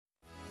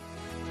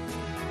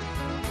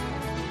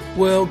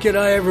Well,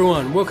 g'day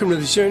everyone. Welcome to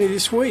the journey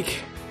this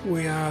week.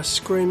 We are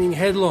screaming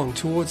headlong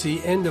towards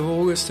the end of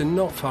August and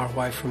not far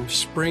away from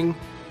spring.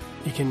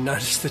 You can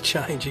notice the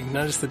change. You can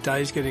notice the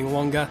days getting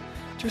longer.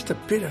 Just a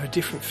bit of a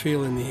different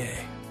feel in the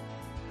air.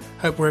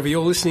 Hope wherever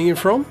you're listening in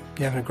from,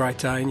 you're having a great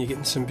day and you're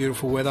getting some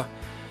beautiful weather.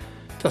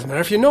 Doesn't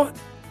matter if you're not.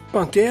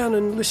 Bunk down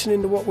and listen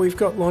into what we've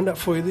got lined up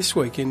for you this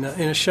week in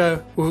a show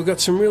where we've got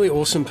some really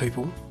awesome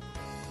people.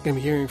 We're going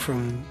to be hearing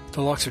from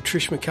the likes of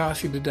Trish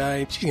McCarthy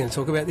today. She's going to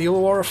talk about the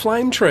Illawarra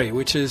flame tree,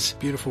 which is a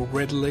beautiful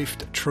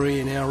red-leafed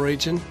tree in our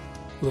region.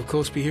 We'll, of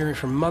course, be hearing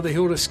from Mother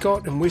Hilda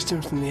Scott and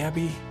Wisdom from the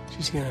Abbey.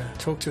 She's going to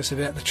talk to us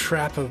about the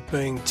trap of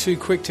being too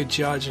quick to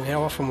judge and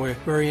how often we're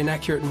very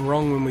inaccurate and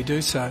wrong when we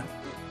do so.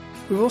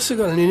 We've also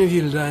got an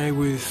interview today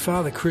with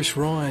Father Chris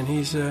Ryan.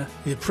 He's the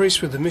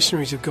priest with the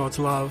Missionaries of God's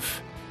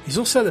Love. He's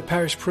also the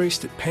parish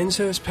priest at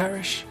Penshurst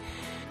Parish.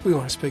 We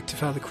want to speak to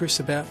Father Chris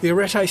about the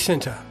Arente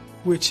Centre,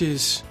 which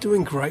is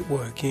doing great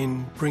work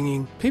in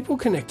bringing people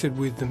connected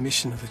with the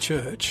mission of the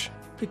church,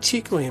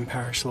 particularly in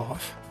parish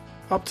life,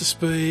 up to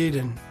speed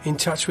and in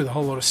touch with a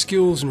whole lot of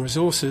skills and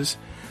resources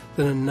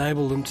that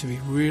enable them to be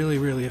really,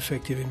 really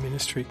effective in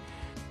ministry.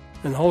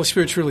 And the Holy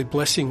Spirit's really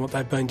blessing what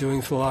they've been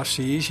doing for the last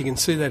few years. You can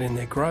see that in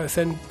their growth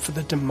and for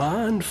the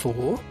demand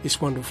for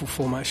this wonderful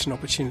formation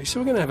opportunity.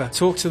 So we're going to have a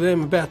talk to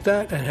them about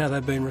that and how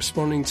they've been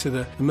responding to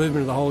the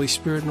movement of the Holy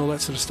Spirit and all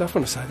that sort of stuff. I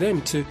want to say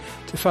them to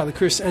Father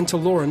Chris and to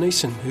Laura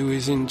Neeson, who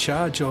is in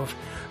charge of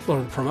a lot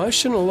of the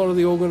promotion, a lot of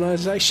the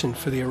organisation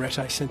for the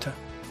Arente Centre.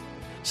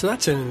 So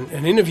that's an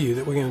interview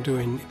that we're going to do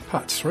in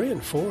parts 3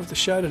 and 4 of the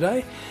show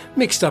today,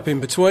 mixed up in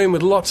between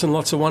with lots and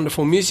lots of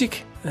wonderful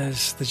music,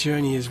 as the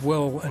journey is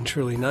well and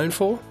truly known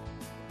for.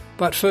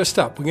 But first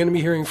up, we're going to be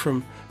hearing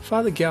from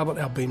Father Galbert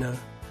Albino.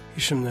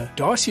 He's from the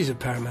Diocese of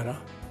Parramatta,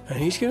 and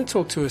he's going to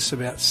talk to us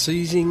about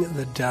seizing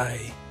the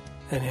day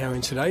and how in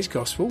today's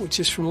Gospel,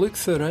 which is from Luke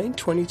 13,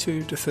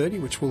 22 to 30,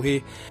 which we'll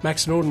hear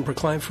Max Norden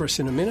proclaim for us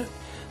in a minute,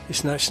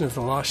 this notion of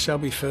the last shall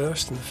be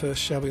first and the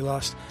first shall be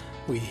last.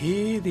 We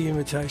hear the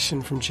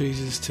invitation from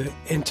Jesus to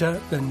enter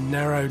the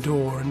narrow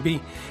door and be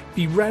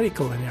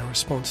radical in our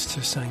response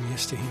to saying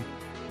yes to him.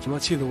 So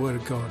let's hear the word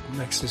of God.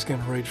 Max is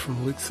going to read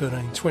from Luke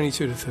 13,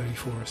 22 to 30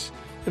 for us.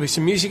 There'll be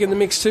some music in the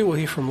mix too. We'll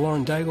hear from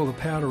Lauren Daigle, The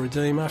Power to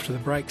Redeem, after the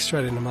break,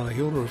 straight into Mother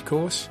Hilda, of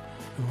course.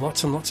 And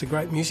lots of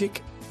great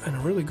music and a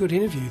really good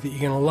interview that you're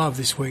going to love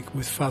this week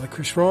with Father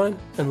Chris Ryan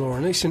and Laura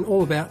Neeson,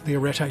 all about the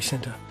Arente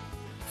Centre.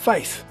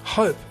 Faith,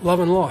 hope, love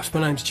and life.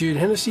 My name's Jude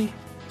Hennessy.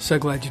 So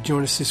glad you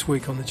joined us this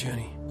week on the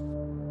journey.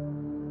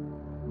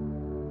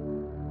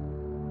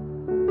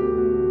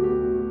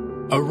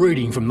 A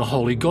reading from the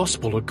Holy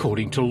Gospel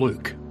according to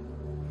Luke.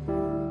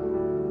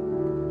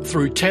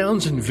 Through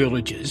towns and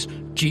villages,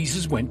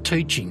 Jesus went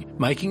teaching,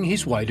 making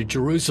his way to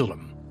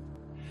Jerusalem.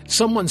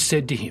 Someone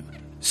said to him,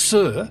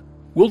 "Sir,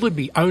 will there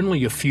be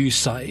only a few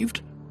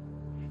saved?"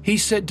 He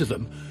said to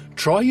them,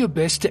 "Try your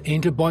best to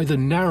enter by the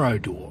narrow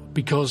door,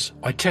 because,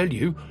 I tell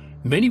you,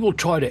 many will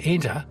try to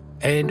enter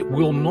and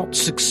will not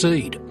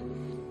succeed.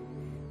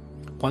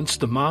 Once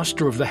the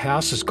master of the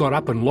house has got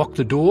up and locked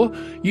the door,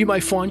 you may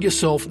find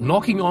yourself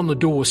knocking on the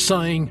door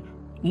saying,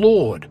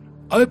 'Lord,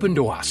 open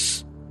to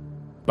us.'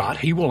 But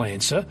he will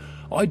answer,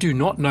 'I do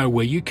not know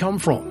where you come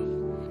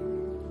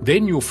from.'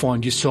 Then you'll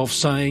find yourself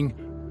saying,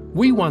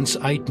 'We once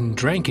ate and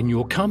drank in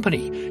your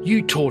company,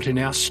 you taught in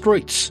our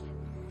streets.'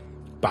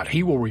 But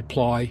he will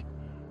reply,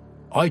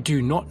 'I do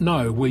not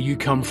know where you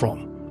come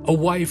from.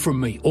 Away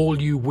from me,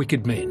 all you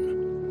wicked men.'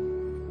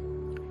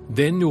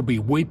 Then there'll be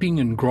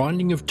weeping and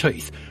grinding of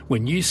teeth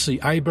when you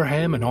see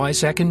Abraham and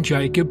Isaac and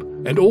Jacob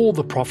and all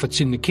the prophets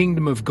in the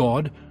kingdom of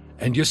God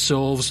and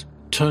yourselves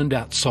turned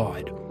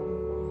outside.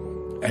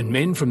 And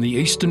men from the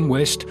east and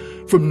west,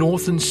 from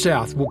north and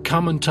south will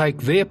come and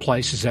take their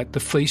places at the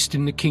feast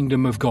in the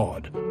kingdom of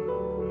God.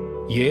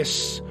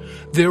 Yes,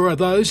 there are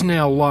those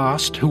now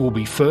last who will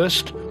be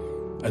first,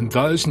 and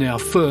those now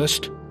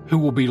first who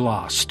will be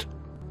last."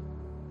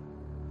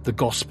 The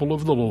Gospel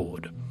of the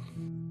Lord.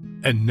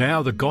 And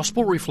now the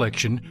Gospel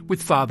reflection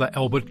with Father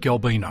Albert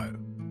Galbino.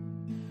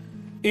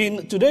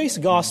 In today's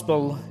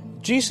Gospel,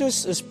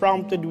 Jesus is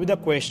prompted with a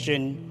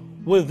question,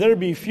 will there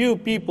be few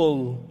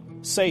people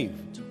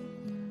saved?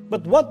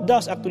 But what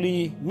does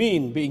actually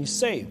mean being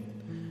saved?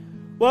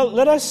 Well,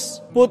 let us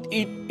put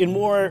it in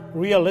more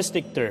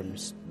realistic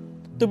terms.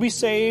 To be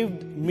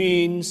saved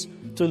means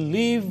to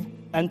live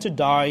and to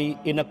die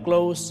in a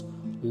close,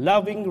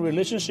 loving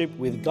relationship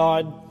with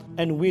God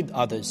and with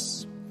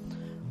others.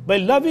 By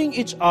loving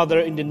each other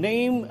in the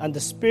name and the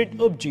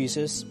Spirit of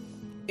Jesus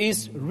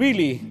is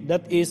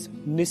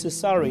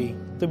necessary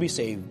to be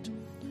saved.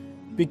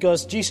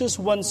 Because Jesus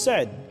once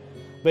said,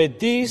 "By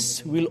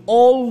this will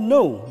all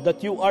know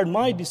that you are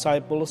my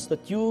disciples,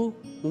 that you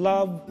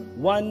love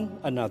one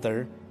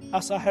another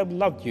as I have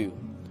loved you."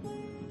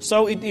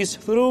 So it is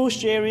through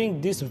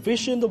sharing this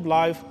vision of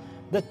life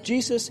that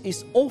Jesus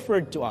is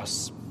offered to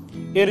us.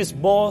 It is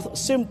both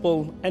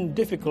simple and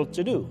difficult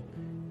to do.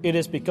 It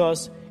is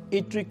because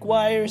it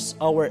requires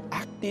our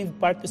active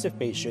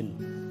participation.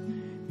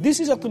 This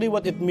is actually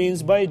what it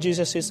means by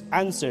Jesus'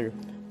 answer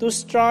to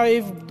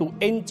strive to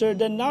enter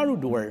the narrow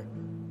door.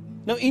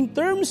 Now, in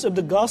terms of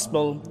the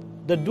gospel,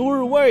 the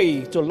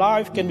doorway to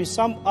life can be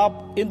summed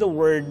up in the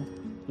word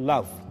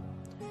love.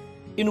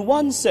 In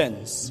one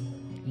sense,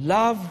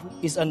 love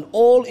is an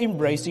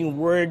all-embracing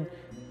word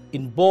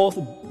in both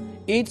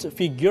its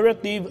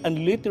figurative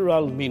and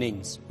literal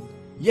meanings.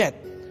 Yet,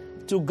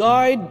 to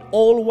guide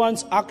all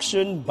one's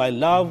action by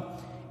love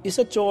is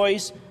a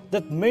choice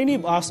that many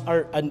of us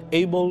are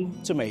unable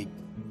to make.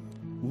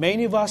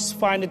 Many of us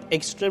find it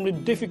extremely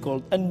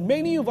difficult, and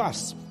many of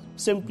us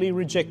simply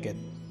reject it.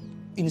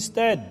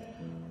 Instead,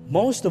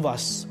 most of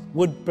us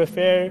would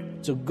prefer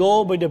to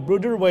go by the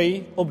brutal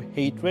way of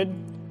hatred,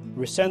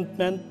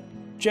 resentment,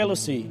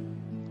 jealousy,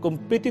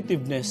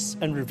 competitiveness,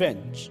 and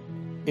revenge.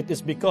 It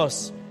is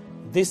because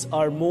these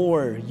are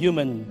more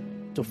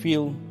human to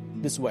feel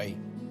this way.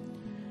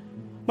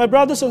 My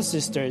brothers and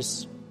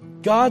sisters,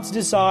 God's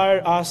desire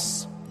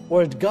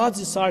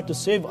to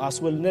save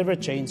us will never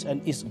change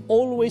and is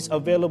always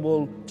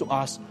available to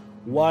us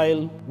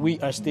while we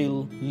are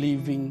still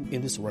living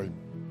in this world.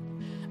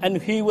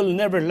 And He will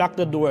never lock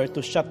the door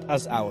to shut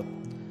us out.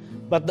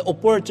 But the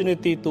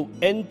opportunity to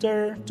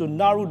enter to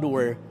narrow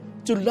door,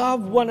 to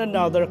love one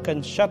another,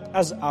 can shut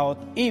us out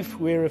if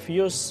we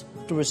refuse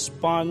to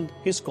respond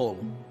His call.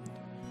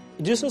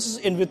 Jesus'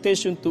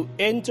 invitation to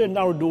enter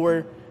narrow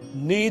door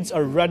needs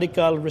a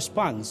radical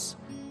response.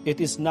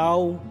 It is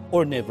now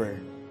or never.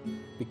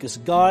 Because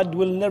God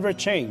will never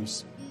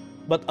change,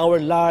 but our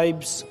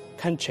lives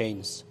can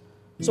change.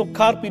 So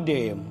carpe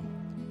diem,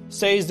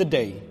 says the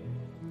day.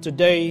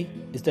 Today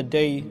is the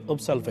day of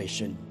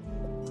salvation.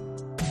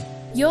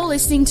 You're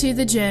listening to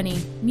The Journey,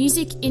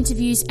 music,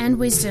 interviews and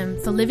wisdom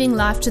for living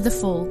life to the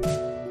full.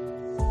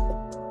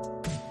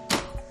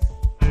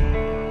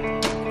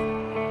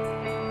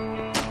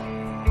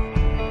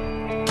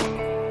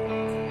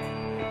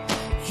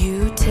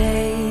 You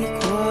take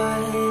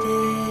what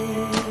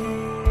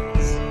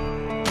is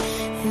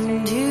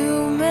and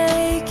you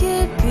make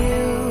it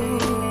beautiful.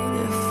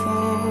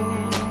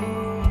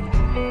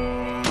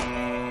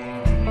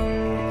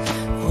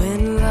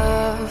 When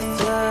love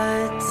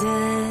floods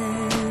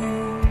in,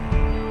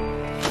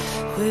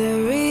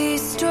 we're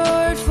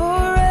restored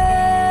forevermore.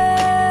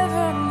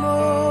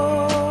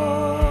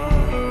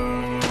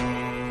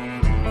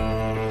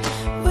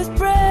 With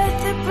breath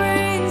that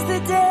brings the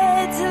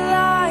dead to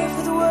life,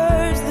 with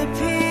words that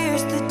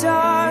pierce the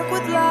dark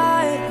with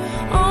light.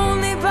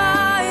 Only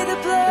by the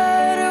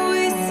blood are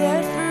we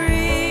set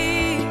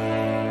free.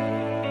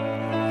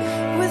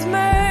 With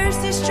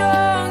mercy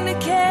strong to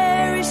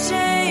carry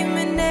shame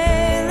and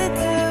nail it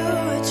to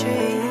a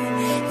tree.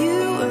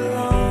 You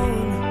alone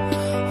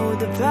hold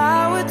the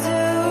power to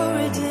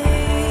redeem.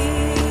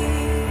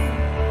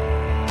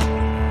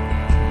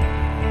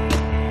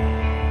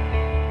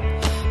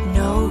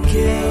 No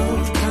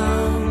guilt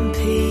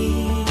competes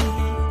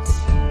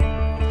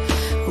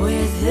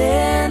with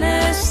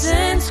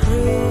innocence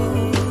crucified.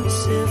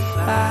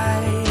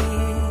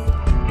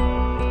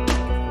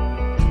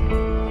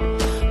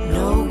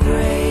 No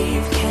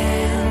grave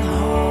can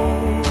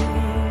hold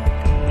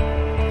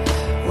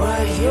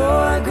what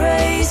your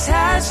grace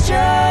has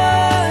justified.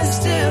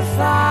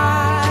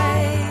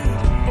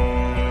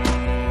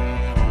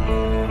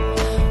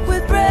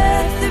 With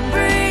breath that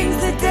brings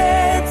the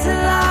dead to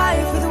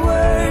life, with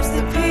words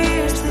that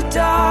pierce the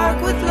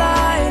dark with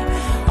light.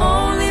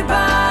 Only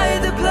by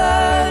the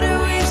blood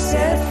are we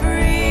set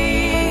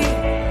free.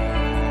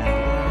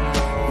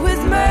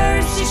 With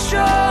mercy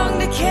strong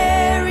to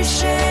carry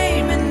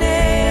shame and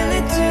nail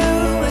it to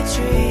a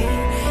tree.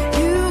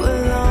 You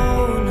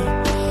alone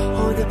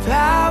hold the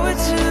power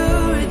to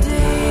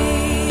redeem.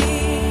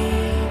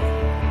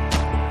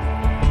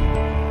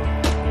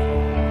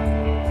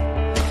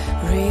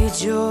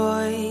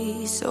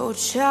 Rejoice, O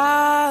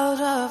child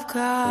of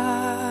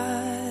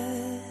God.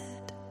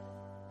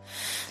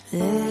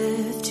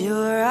 Lift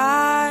your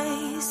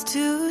eyes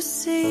to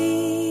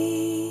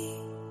see.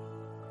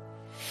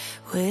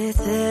 With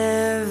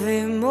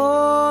every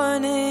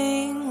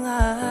morning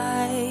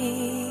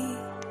light,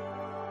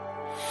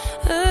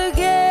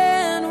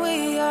 again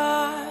we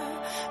are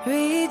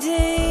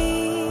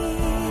redeemed.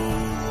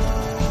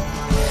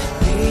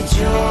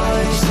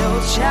 Rejoice,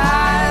 O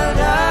child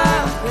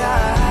of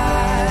God.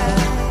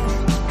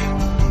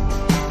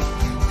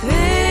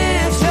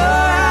 Lift your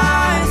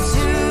eyes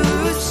to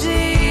see.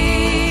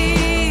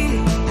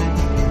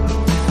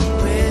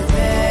 With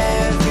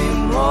every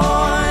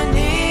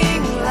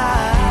morning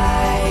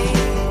light,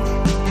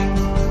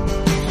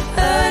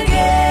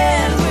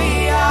 again we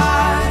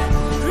are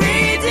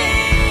redeemed.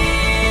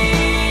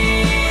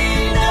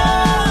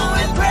 Oh,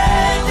 with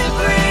breath that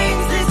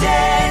brings the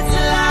dead to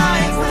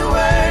life, with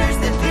words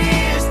that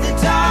pierce the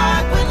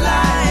dark with light.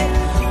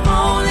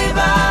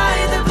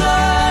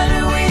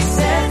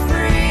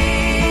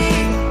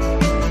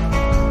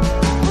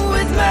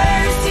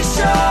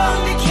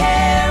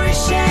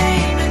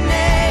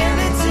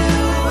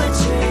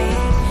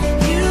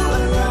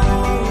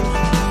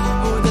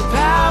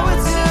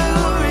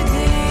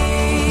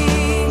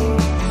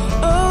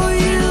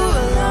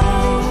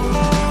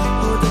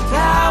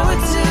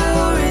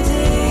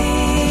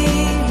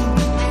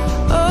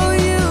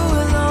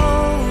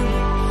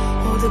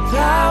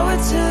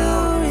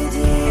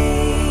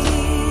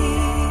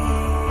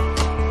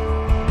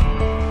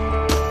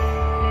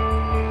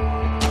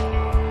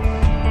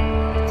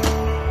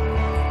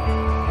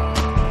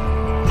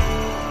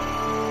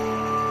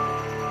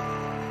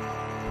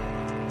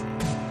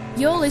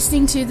 You're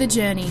listening to The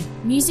Journey,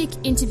 music,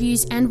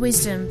 interviews and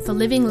wisdom for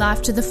living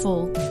life to the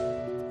full.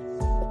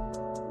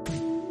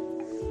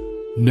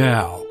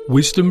 Now,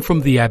 wisdom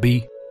from the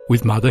Abbey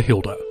with Mother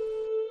Hilda.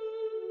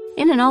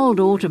 In an old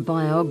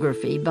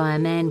autobiography by a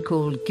man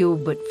called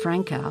Galbert,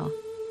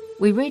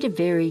 we read a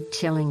very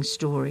telling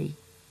story.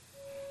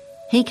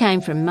 He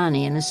came from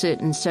money and a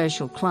certain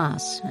social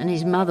class, and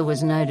his mother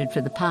was noted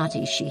for the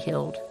parties she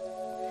held.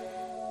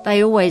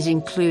 They always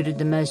included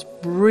the most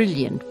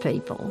brilliant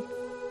people.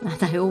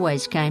 They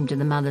always came to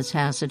the mother's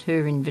house at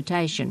her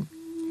invitation.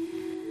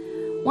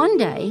 One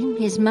day,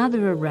 his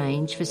mother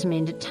arranged for some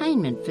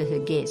entertainment for her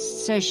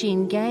guests, so she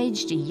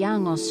engaged a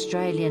young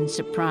Australian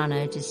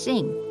soprano to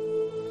sing.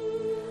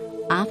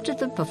 After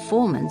the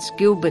performance,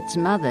 Gilbert's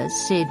mother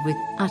said with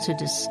utter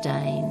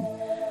disdain,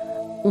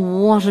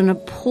 "What an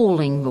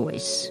appalling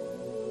voice.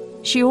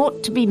 She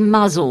ought to be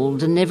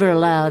muzzled and never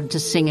allowed to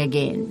sing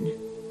again."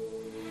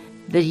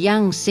 The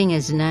young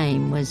singer's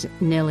name was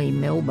Nellie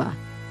Melba,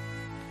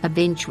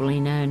 eventually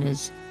known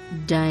as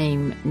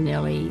Dame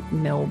Nellie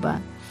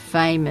Melba,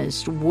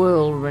 famous,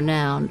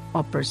 world-renowned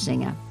opera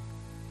singer.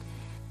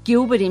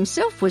 Galbert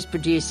himself was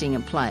producing a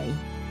play.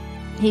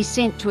 He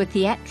sent to a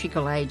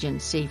theatrical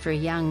agency for a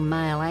young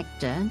male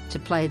actor to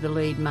play the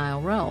lead male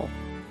role.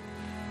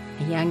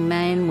 A young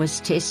man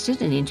was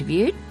tested and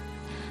interviewed.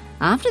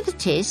 After the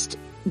test,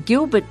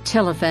 Galbert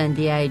telephoned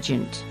the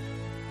agent.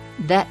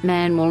 "That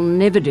man will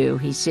never do,"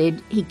 he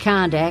said. "He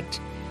can't act.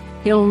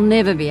 He'll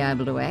never be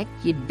able to act.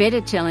 You'd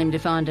better tell him to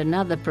find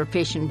another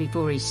profession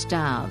before he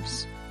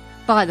starves.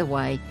 By the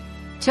way,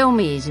 tell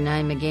me his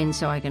name again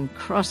so I can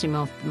cross him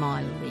off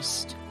my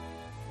list."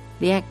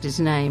 The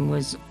actor's name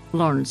was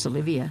Laurence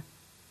Olivier,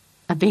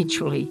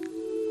 eventually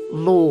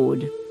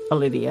Lord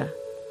Olivier,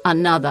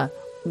 another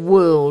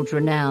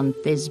world-renowned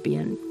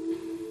thespian.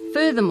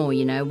 Furthermore,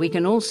 we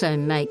can also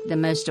make the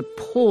most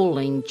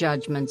appalling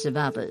judgments of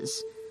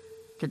others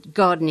that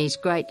God in his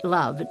great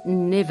love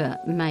never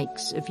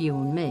makes of you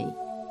and me.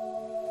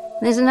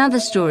 There's another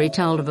story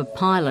told of a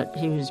pilot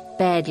who was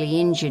badly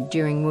injured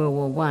during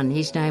World War I.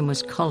 His name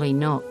was Collie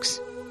Knox.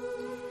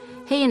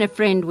 He and a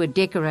friend were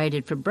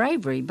decorated for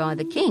bravery by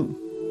the King.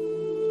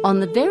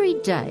 On the very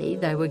day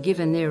they were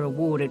given their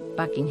award at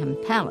Buckingham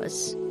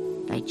Palace,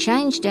 they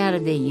changed out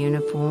of their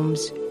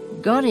uniforms,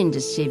 got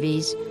into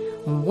civvies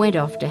and went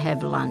off to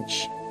have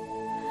lunch.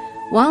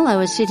 While they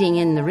were sitting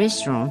in the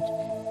restaurant,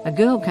 a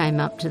girl came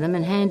up to them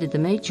and handed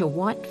them each a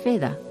white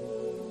feather,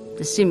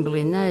 the symbol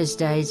in those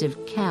days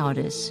of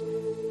cowardice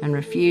and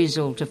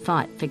refusal to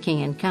fight for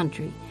king and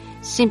country,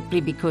 simply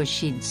because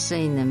she'd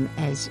seen them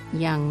as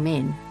young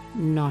men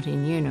not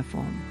in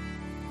uniform.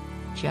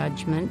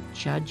 Judgment,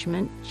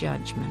 judgment,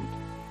 judgment.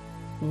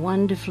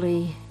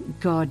 Wonderfully,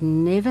 God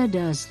never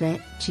does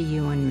that to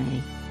you and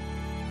me.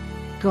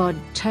 God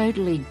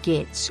totally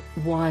gets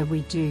why we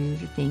do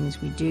the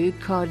things we do.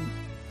 God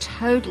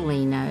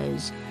totally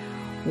knows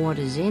what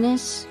is in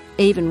us,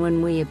 even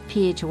when we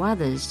appear to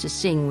others to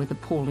sing with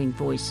appalling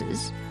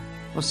voices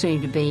or seem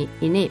to be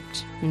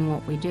inept in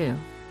what we do.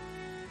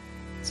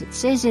 As it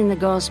says in the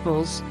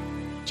Gospels,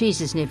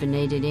 Jesus never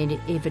needed any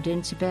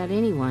evidence about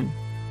anyone.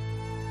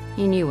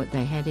 He knew what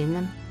they had in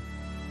them.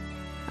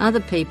 Other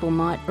people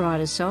might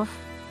write us off,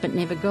 but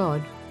never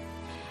God.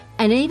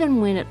 And even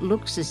when it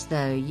looks as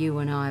though you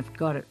and I have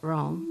got it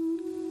wrong,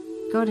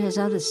 God has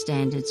other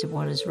standards of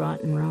what is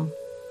right and wrong.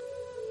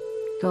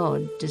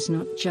 God does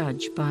not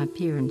judge by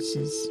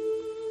appearances.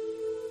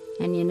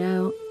 And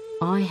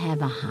I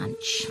have a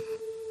hunch.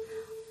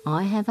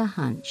 I have a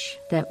hunch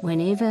that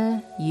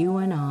whenever you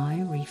and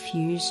I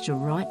refuse to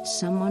right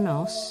someone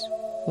else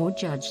or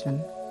judge them,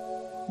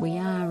 we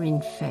are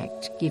in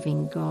fact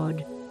giving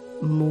God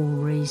more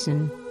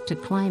reason to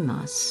claim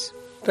us.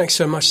 Thanks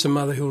so much to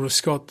Mother Hilda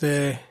Scott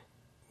there.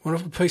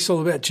 Wonderful piece all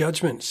about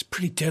judgment. It's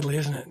pretty deadly,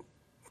 isn't it?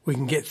 We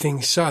can get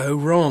things so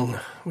wrong.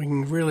 We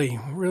can really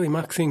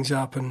muck things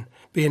up and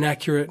be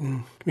inaccurate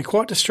and be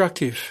quite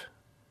destructive.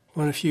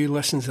 Learned a few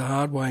lessons the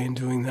hard way in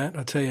doing that,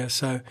 I tell you.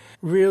 So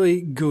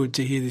really good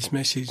to hear this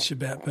message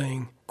about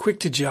being quick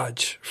to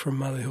judge from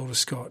Mother Hilda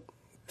Scott.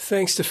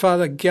 Thanks to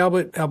Father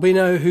Galbert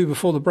Albino, who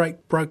before the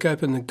break broke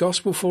open the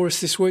gospel for us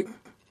this week.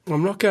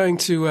 I'm not going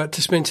to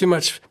spend too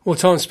much more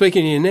time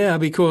speaking here now,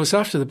 because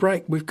after the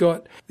break we've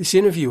got this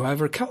interview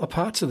over a couple of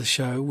parts of the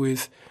show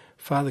with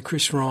Father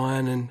Chris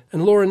Ryan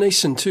and Laura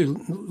Neeson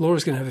too.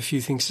 Laura's going to have a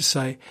few things to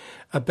say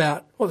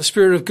about what the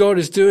Spirit of God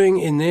is doing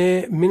in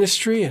their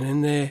ministry and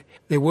in their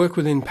work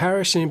within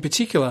parish, and in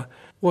particular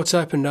what's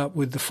opened up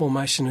with the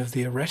formation of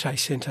the Arente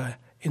Centre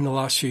in the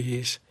last few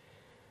years.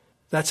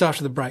 That's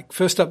after the break.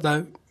 First up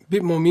though, a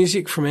bit more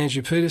music from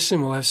Andrew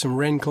Peterson. We'll have some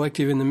Wren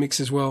Collective in the mix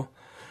as well.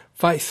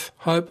 Faith,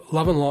 hope,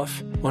 love and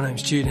life. My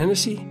name's Jude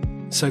Hennessy.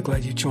 So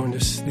glad you joined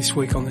us this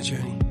week on The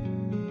Journey.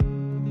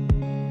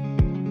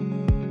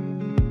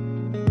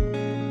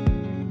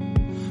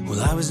 Well,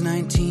 I was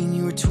 19,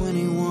 you were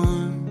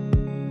 21.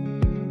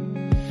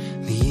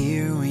 The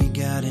year we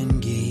got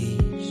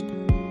engaged.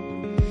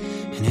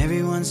 And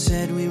everyone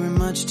said we were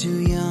much too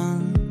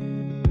young,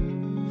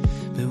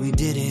 but we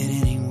did it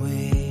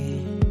anyway.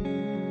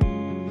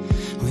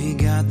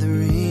 got the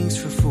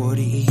rings for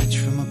 40 each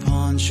from a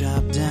pawn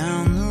shop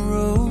down the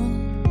road.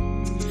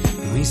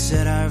 And we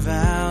said our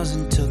vows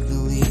and took the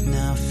leap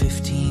now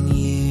 15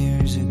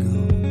 years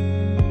ago.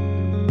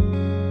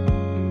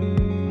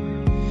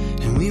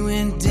 And we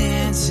went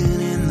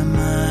dancing in the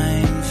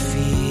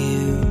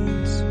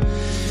minefields.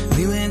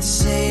 We went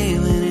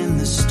sailing in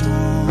the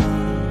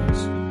storms.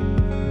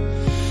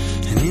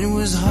 And it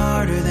was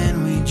harder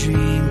than we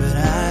dreamed, but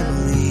I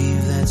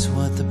believe that's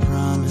what the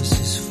promise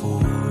is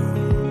for.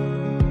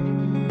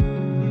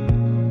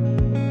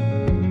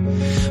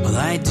 All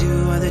I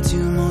do are the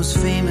two most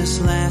famous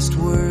last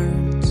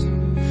words,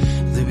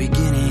 the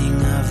beginning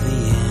of the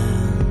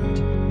end.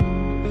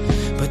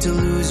 But to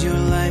lose your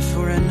life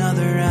for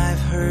another, I've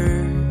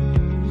heard,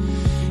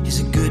 is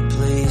a good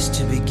place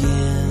to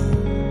begin.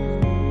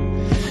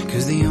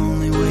 'Cause the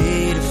only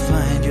way to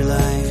find your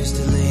life is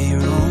to lay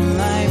your own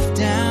life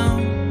down.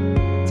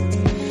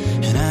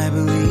 And I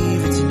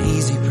believe it's an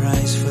easy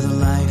price for the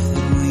life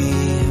that we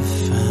have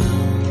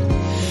found.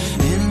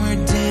 And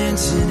we're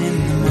dancing in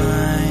the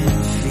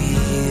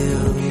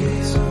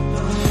minefields,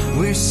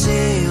 we're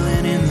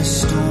sailing in the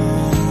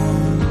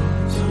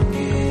storms.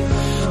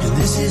 And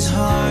this is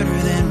harder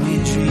than we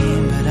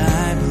dreamed, but I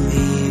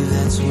believe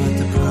that's what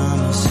the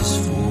promise is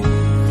for.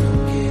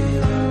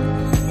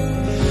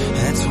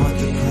 That's what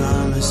the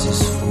promise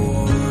is for.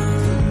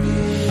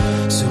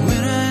 So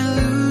when I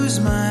lose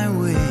my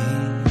way,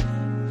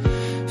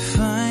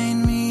 find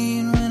me,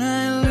 and when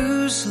I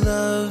lose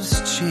love's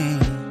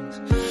chains,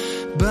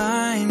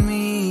 bind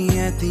me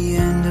at the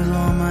end of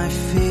all my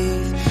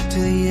faith, to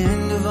the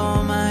end of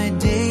all my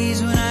days.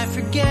 When I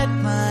forget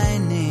my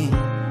name,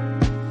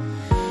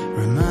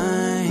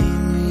 remind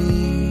me.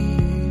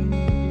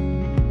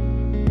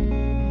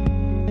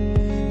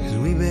 'Cause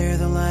we bear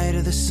the light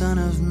of the Son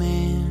of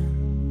Man,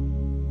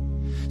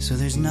 so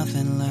there's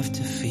nothing left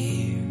to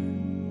fear.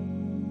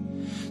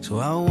 So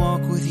I'll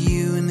walk with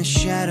you in the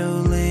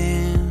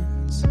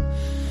shadowlands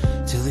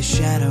till the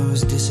shadows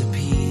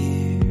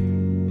disappear.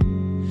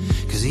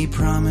 'Cause he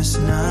promised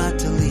not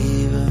to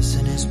leave us,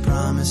 and his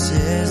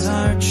promises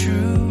are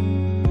true.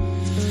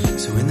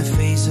 So in the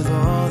face of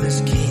all this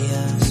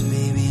chaos,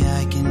 baby,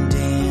 I can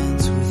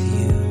dance with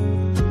you.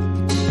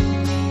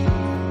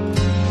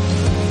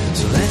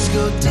 So let's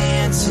go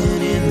dancing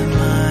in the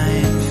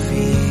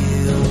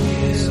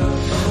minefields,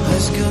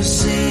 let's go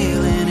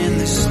sailing in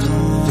the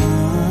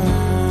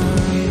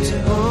storms.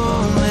 Oh,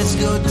 let's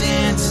go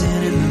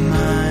dancing in the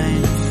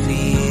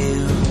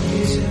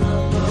minefields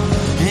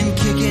and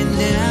kicking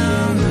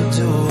down the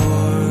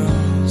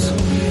doors.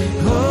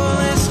 Oh,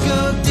 let's go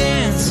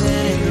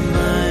dancing in the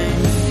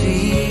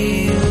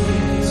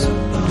minefields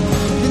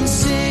and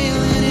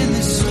sailing in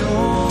the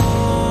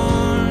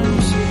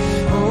storms.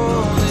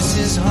 Oh, this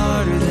is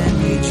harder than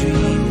we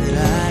dreamed, but I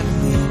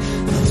believe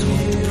that's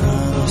what the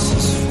promise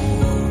is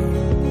for.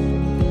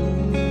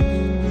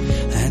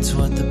 That's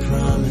what the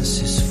promise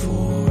is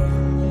for.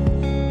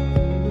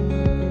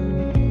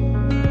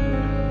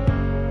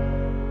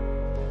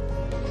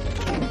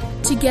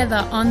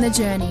 Together on the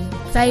journey,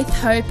 faith,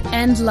 hope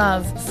and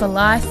love for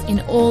life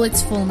in all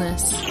its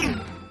fullness.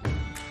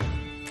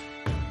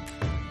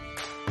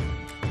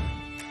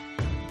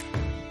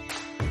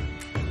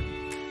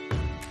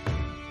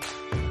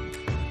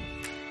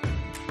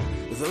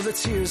 Though the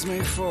tears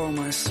may fall,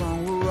 my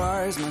song will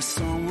rise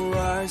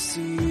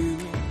to you.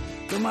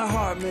 Though my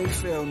heart may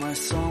fail, my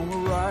song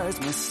will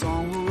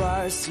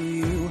rise to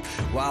you.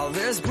 While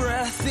there's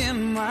breath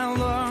in my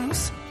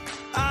lungs,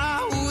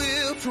 I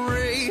will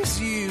praise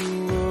you,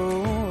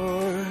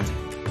 Lord.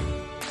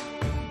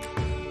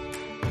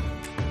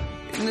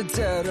 In the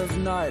dead of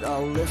night,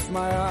 I'll lift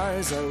my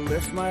eyes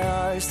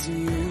to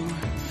you.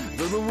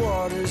 Though the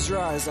waters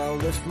rise,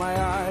 I'll lift my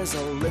eyes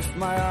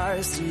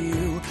to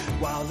you.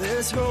 While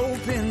there's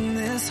hope in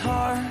this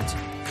heart,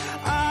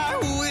 I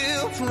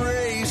will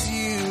praise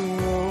you,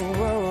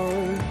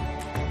 Lord.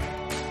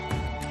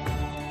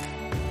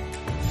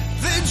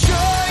 The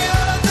joy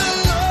of the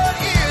Lord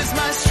is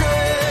my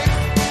strength.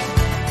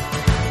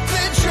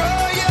 The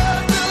joy of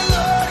the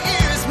Lord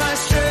is my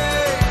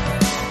strength.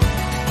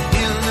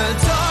 In the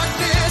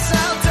darkness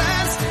I'll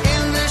dance,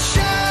 in the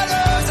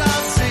shadows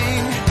I'll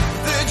sing.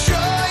 The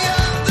joy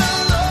of the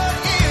Lord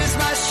is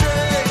my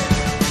strength.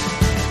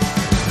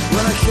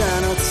 When I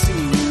cannot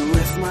see you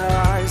with my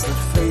eyes, let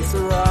faith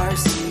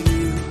arise to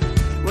you.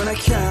 When I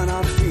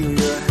cannot feel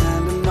your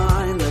hand in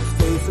mine, let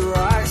faith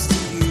arise to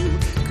you.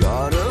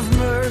 God of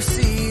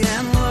mercy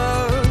and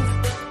love,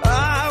 I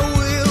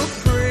will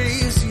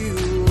praise you,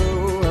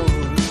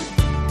 Lord.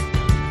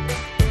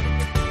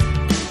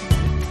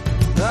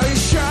 Now you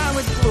shine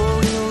with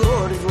glory,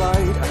 Lord of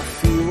light. I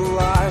feel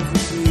alive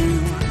with you.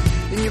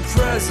 In your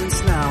presence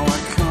now I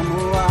come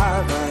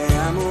alive. I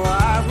am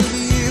alive with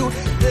you.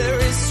 There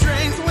is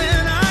strength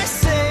when I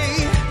say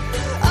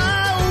I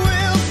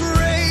will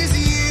praise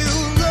you,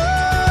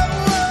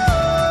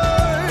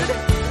 Lord.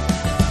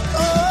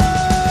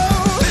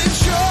 Oh, the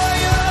joy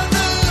of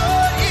the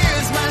Lord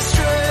is my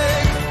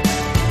strength.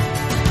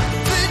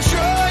 The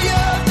joy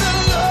of the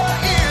Lord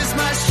is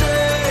my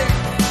strength.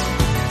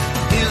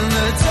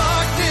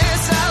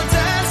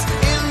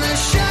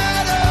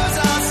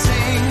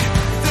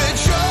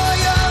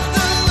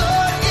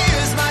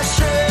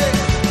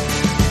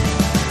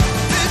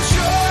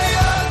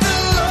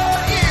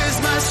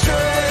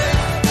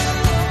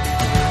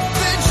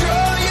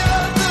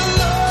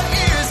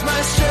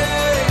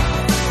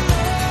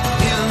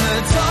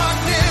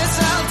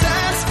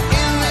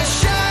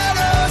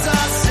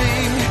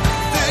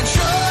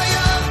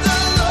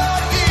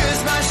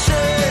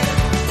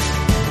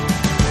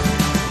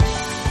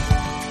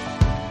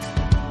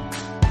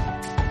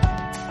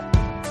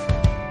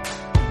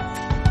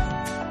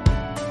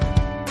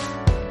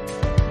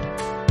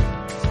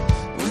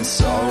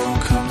 sorrow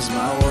comes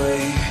my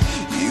way,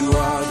 you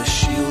are the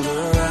shield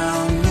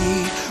around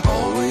me.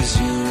 Always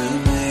you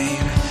remain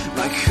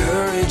my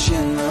courage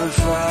in the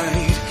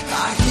fight.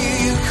 I hear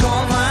you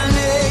call my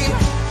name,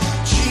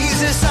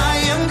 Jesus, I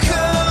am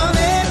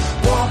coming,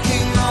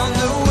 walking on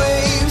the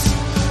waves,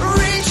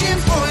 reaching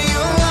for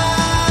your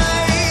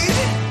light.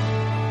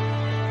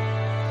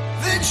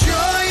 The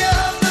joy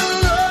of the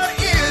Lord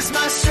is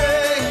my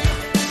strength.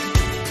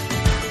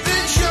 The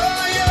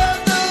joy of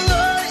the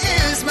Lord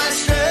is my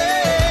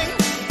strength.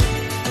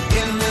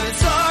 In the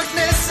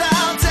darkness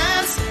I'll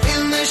dance,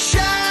 in the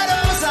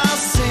shadows I'll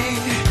sing.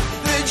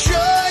 The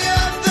joy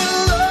of the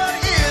Lord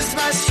is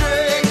my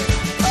strength.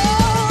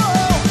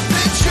 Oh,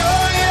 the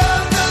joy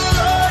of the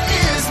Lord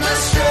is my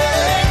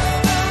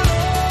strength.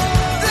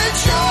 The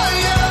joy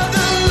of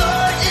the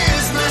Lord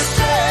is my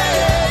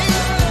strength.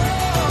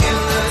 In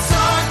the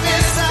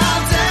darkness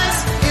I'll dance,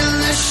 in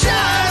the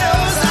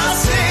shadows I'll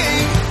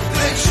sing.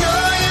 The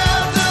joy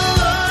of the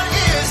Lord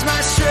is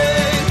my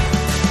strength.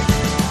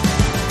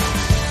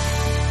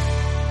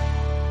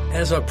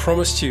 As I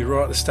promised you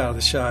right at the start of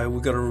the show,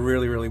 we've got a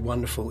really, really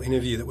wonderful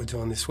interview that we're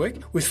doing this week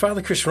with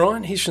Father Chris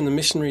Ryan. He's from the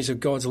Missionaries of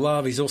God's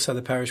Love. He's also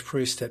the parish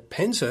priest at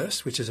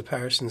Penshurst, which is a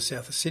parish in the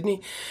south of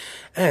Sydney.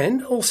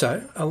 And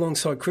also,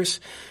 alongside Chris,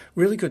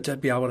 really good to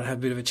be able to have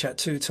a bit of a chat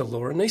to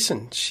Laura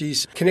Neeson.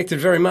 She's connected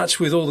very much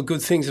with all the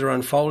good things that are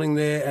unfolding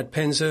there at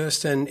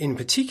Penshurst, and in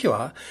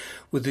particular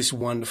with this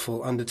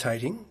wonderful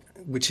undertaking,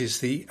 which is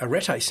the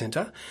Arente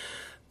Centre.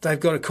 They've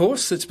got a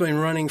course that's been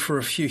running for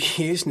a few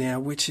years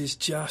now, which is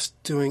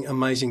just doing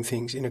amazing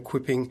things in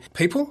equipping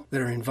people that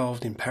are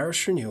involved in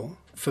parish renewal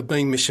for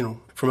being missional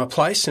from a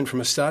place and from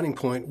a starting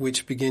point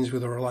which begins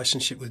with a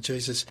relationship with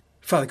Jesus.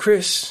 Father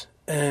Chris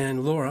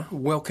and Laura,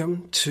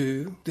 welcome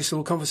to this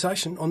little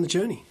conversation on the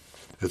journey.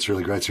 It's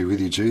really great to be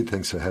with you, Jude.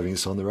 Thanks for having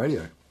us on the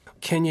radio.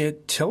 Can you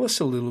tell us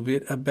a little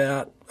bit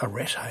about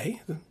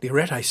Arente, the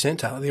Arente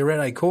Centre, the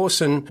Arente course,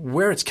 and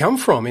where it's come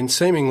from in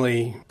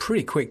seemingly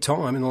pretty quick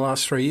time in the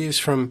last 3 years,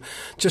 from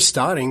just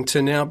starting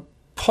to now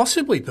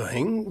possibly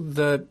being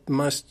the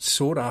most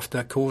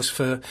sought-after course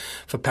for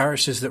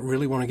parishes that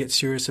really want to get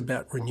serious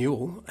about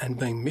renewal and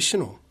being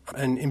missional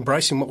and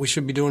embracing what we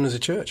should be doing as a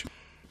church?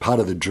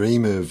 Part of the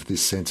dream of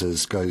this centre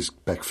goes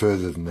back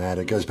further than that.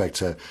 It goes back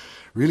to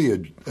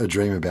really a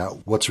dream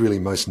about what's really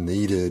most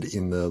needed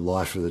in the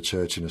life of the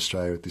church in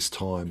Australia at this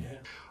time. Yeah.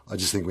 I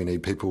just think we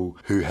need people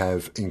who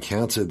have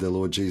encountered the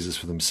Lord Jesus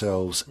for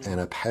themselves and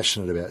are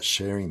passionate about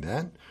sharing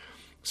that,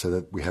 so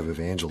that we have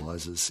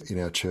evangelisers in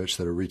our church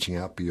that are reaching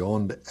out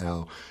beyond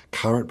our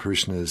current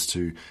parishioners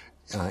to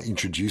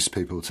introduce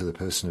people to the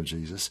person of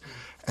Jesus.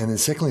 And then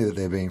secondly, that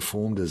they're being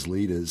formed as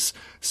leaders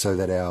so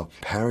that our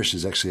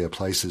parishes actually are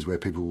places where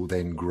people will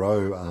then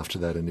grow after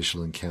that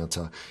initial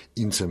encounter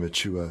into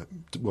mature,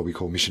 what we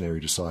call missionary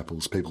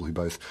disciples, people who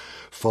both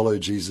follow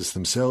Jesus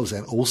themselves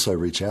and also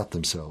reach out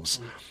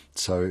themselves.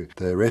 So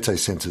the Arente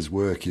Centre's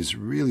work is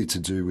really to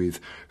do with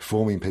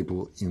forming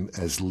people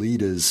as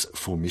leaders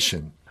for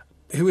mission.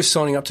 Who is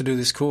signing up to do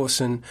this course,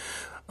 and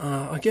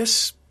I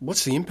guess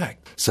what's the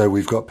impact? So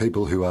we've got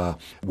people who are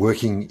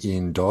working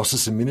in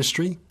diocesan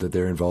ministry, that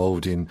they're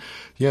involved in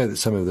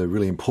some of the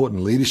really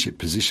important leadership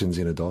positions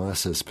in a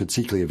diocese,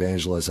 particularly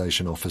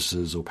evangelisation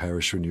officers or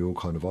parish renewal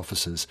kind of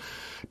officers.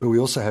 But we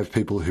also have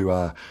people who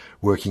are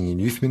working in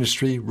youth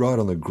ministry, right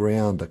on the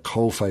ground, the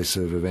coalface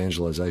of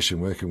evangelisation,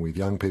 working with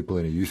young people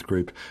in a youth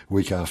group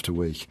week after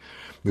week.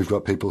 We've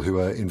got people who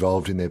are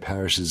involved in their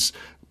parish's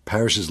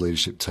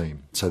leadership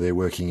team. So they're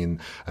working in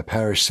a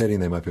parish setting.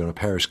 They might be on a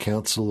parish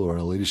council or on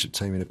a leadership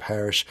team in a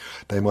parish.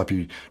 They might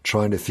be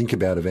trying to think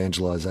about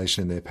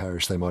evangelisation in their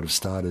parish. They might have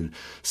started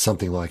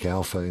something like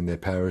Alpha in their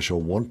parish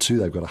or want to.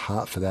 They've got a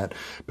heart for that,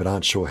 but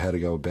aren't sure how to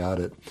go about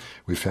it.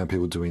 We've found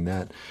people doing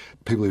that.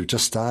 People who've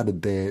just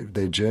started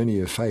their journey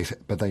of faith,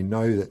 but they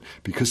know that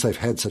because they've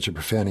had such a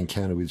profound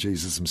encounter with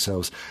Jesus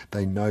themselves,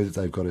 they know that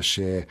they've got to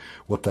share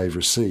what they've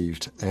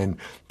received. And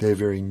they're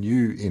very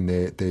new in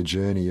their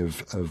journey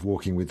of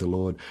walking with the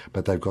Lord,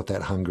 but they've got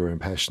that hunger and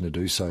passion to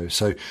do so.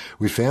 So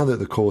we found that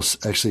the course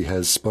actually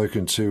has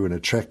spoken to and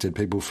attracted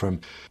people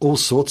from all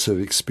sorts of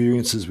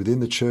experiences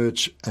within the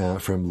church,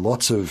 from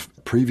lots of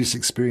previous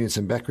experience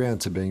and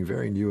background to being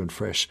very new and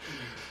fresh.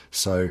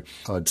 So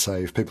I'd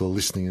say if people are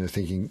listening and are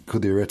thinking,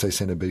 could the Arente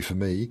Centre be for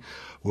me?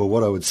 Well,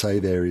 what I would say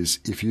there is,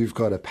 if you've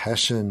got a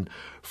passion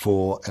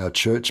for our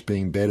church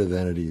being better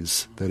than it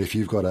is, that if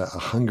you've got a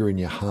hunger in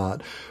your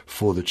heart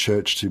for the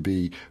church to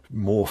be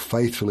more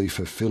faithfully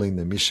fulfilling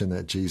the mission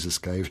that Jesus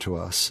gave to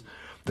us,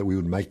 that we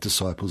would make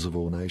disciples of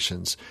all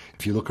nations.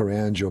 If you look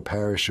around your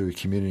parish or your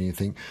community and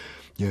think,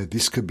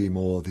 this could be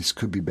more, this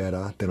could be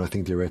better, then I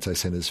think the Arente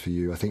Centre is for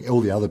you. I think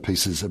all the other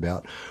pieces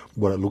about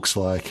what it looks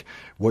like,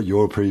 what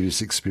your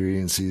previous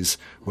experience is,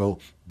 well,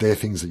 they're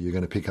things that you're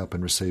going to pick up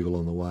and receive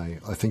along the way.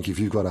 I think if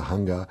you've got a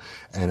hunger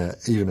and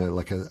even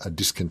a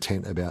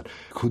discontent about,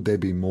 could there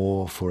be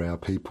more for our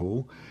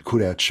people?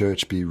 Could our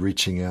church be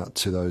reaching out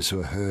to those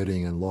who are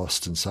hurting and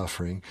lost and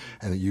suffering,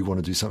 and that you want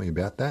to do something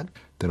about that?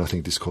 Then I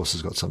think this course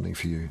has got something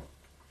for you.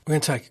 We're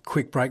going to take a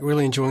quick break.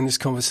 Really enjoying this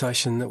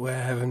conversation that we're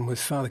having with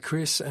Father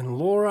Chris and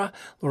Laura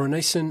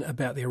Neeson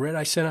about the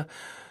Arente Centre.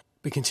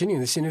 We're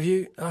continuing this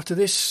interview after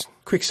this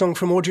quick song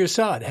from Audrey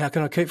Assad, How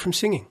Can I Keep From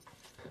Singing?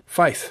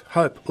 Faith,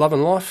 hope, love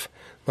and life.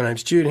 My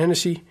name's Jude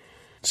Hennessy.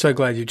 So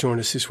glad you joined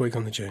us this week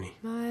on The Journey.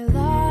 My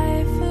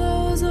life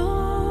flows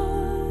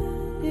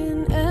on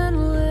in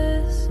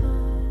endless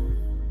song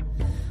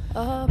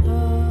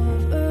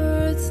above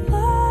earth's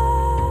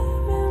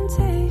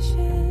lamentation.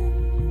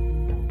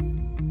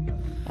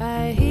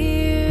 I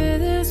hear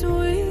this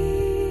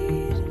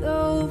weed,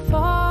 though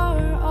far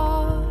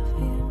off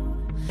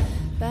him,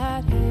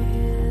 that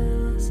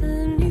hails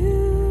a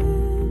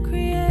new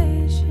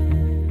creation.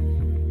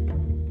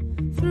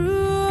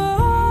 Through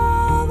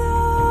all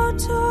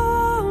the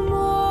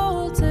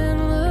tumult,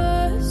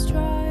 endless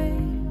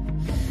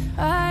strife,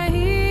 I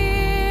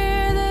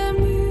hear the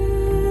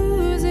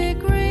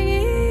music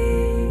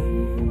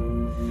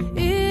ringing.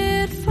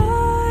 It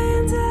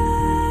finds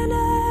an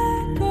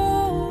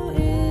echo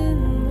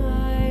in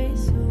my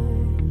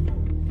soul.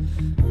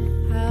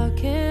 How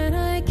can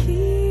I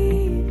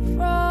keep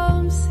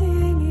from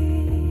singing?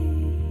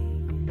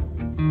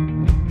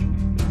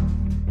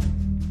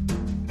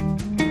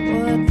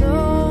 What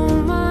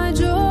though my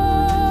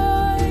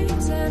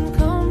joys and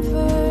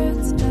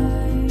comforts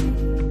die?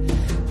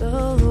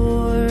 The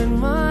Lord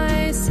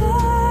my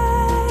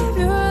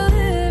Savior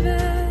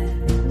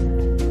liveth.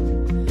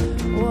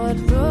 What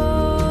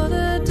though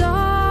the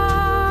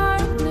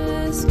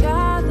darkness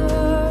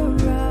gather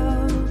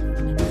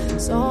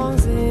round?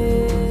 Songs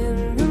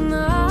in the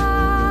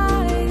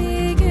night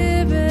He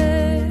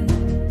giveth.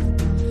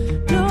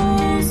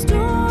 No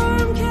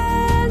storm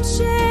can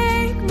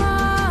shake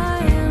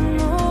my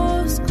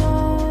inmost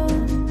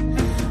calm,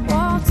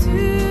 while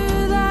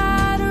to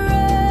that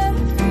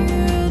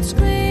refuge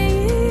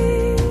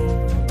clinging.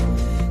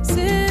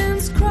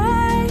 Since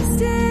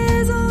Christ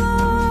is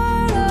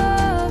Lord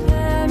of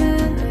heaven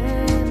and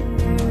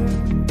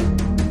earth,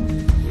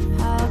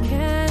 how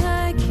can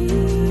I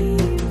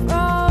keep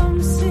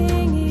from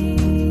singing?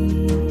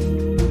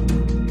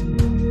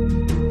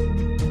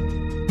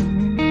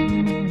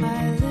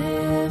 I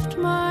lift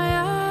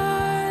my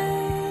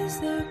eyes,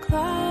 the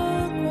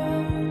cloud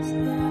grows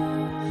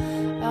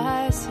low.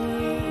 I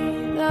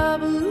see the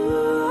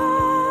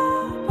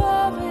blue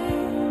above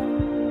it,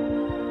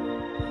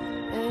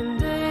 and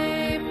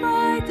day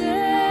by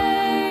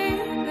day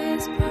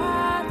this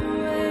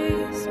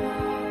pathway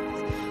swells.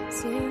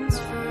 Since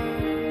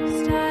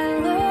first I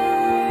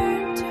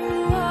learned to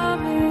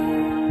love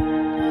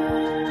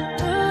it,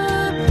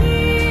 the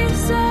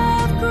peace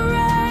of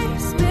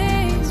grace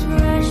makes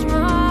fresh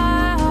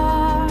my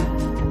heart,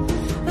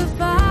 the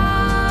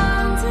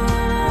fountain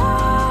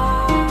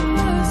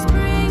ever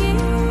springing.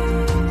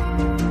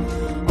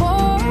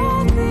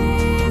 All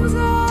things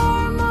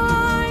are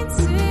mine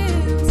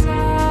since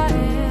I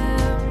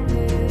am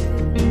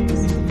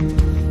His.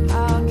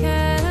 How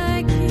can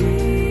I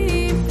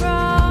keep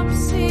from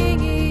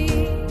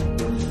singing?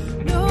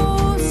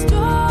 No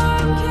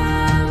storm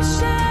can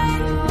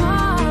shake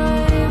my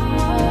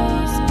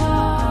inmost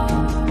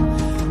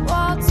calm,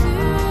 while to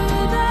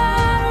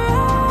that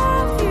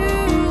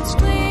refuge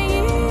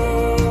clinging.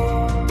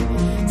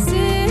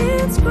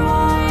 Since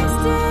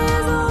Christ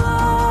is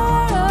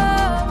Lord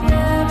of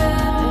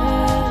heaven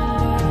and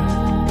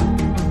earth,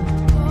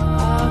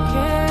 how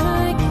can I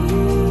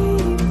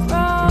keep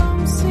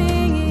from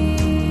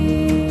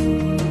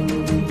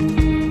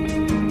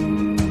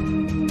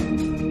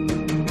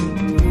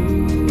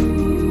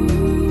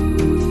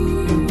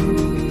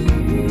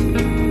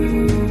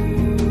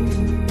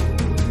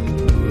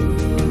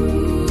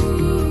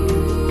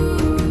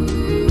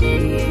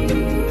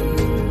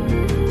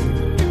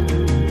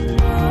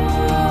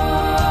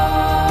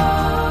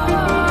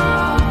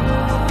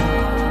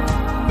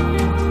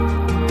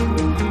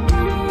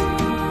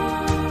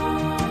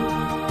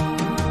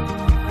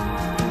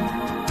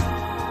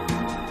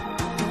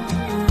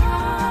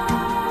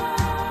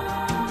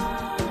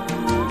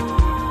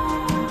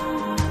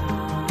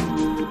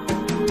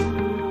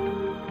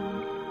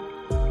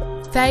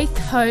Faith,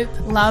 hope,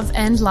 love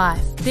and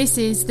life. This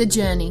is The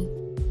Journey.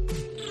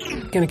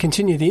 Going to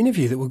continue the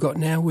interview that we've got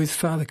now with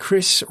Father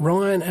Chris,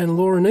 Ryan and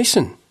Laura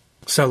Neeson.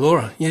 So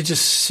Laura, you're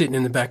just sitting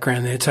in the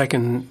background there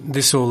taking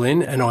this all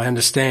in, and I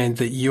understand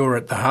that you're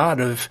at the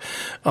heart of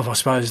I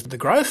suppose, the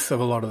growth of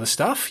a lot of the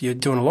stuff. You're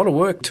doing a lot of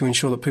work to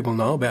ensure that people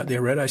know about the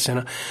Arente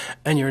Centre,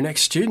 and you're an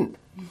ex-student.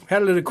 How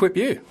did it equip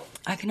you?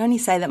 I can only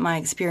say that my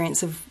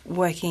experience of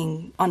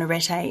working on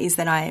Arente is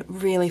that I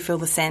really feel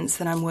the sense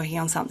that I'm working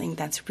on something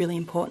that's really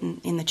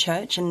important in the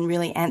church and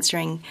really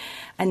answering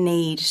a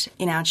need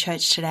in our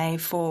church today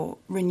for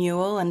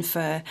renewal and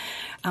for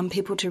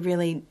people to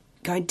really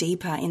go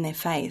deeper in their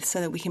faith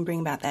so that we can bring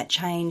about that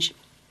change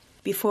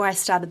Before I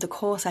started the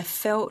course, I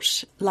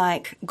felt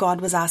like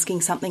God was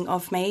asking something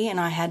of me, and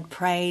I had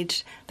prayed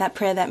that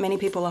prayer that many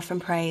people often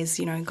pray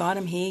is, God,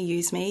 I'm here,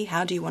 use me.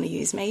 How do you want to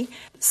use me?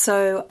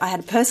 So I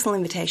had a personal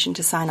invitation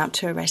to sign up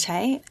to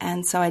Arete,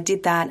 and so I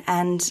did that,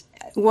 and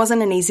it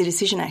wasn't an easy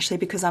decision actually,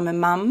 because I'm a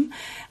mum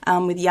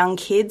with young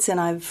kids and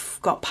I've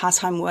got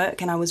part-time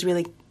work, and I was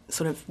really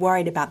sort of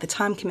worried about the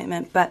time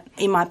commitment. But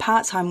in my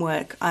part-time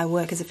work, I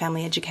work as a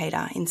family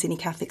educator in Sydney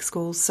Catholic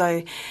schools.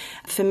 So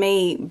for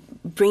me,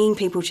 bringing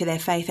people to their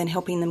faith and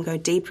helping them go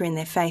deeper in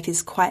their faith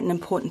is quite an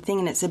important thing,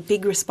 and it's a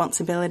big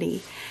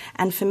responsibility.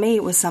 And for me,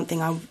 it was something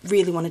I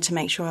really wanted to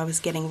make sure I was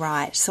getting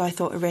right. So I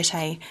thought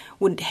Arete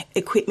would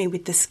equip me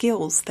with the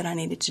skills that I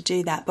needed to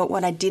do that. But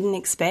what I didn't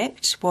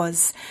expect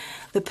was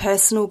the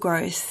personal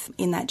growth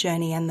in that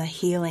journey and the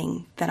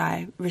healing that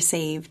I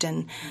received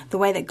and the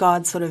way that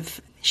God sort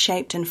of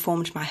shaped and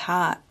formed my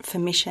heart for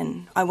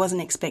mission. I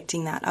wasn't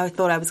expecting that. I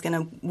thought I was going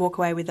to walk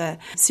away with a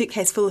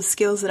suitcase full of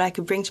skills that I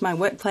could bring to my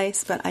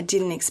workplace, but I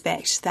didn't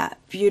expect that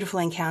beautiful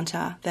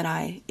encounter that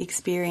I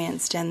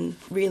experienced and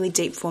really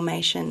deep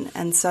formation.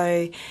 And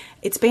so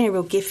it's been a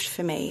real gift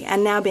for me.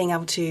 And now being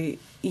able to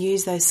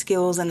use those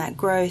skills and that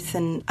growth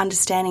and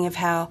understanding of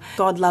how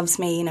God loves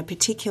me in a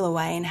particular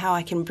way and how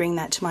I can bring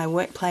that to my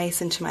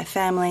workplace and to my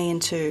family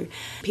and to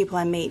people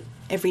I meet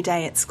every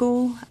day at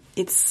school,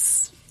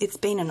 it's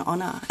been an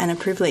honour and a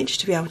privilege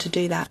to be able to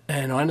do that.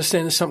 And I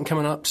understand there's something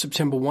coming up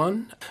September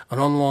 1, an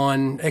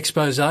online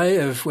expose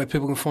of where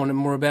people can find out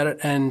more about it.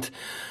 And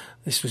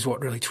this was what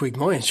really twigged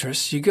my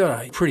interest. You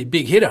got a pretty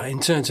big hitter in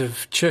terms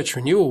of church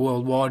renewal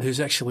worldwide who's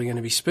actually going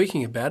to be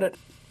speaking about it.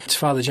 It's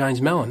Father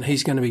James Mallon.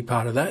 He's going to be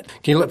part of that.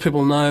 Can you let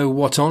people know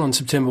what's on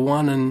September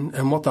 1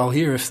 and what they'll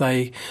hear if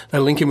they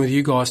link in with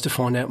you guys to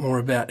find out more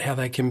about how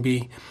they can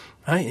be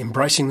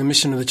embracing the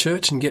mission of the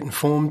church and get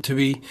informed to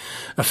be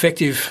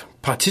effective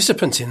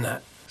participants in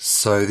that?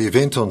 So the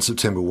event on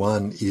September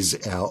 1 is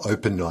our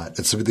open night.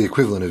 It's the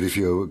equivalent of if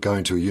you're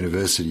going to a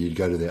university, you'd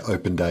go to their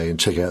open day and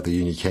check out the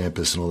uni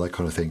campus and all that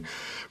kind of thing.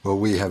 Well,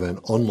 we have an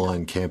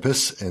online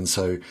campus, and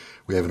so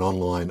we have an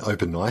online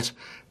open night.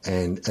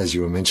 And as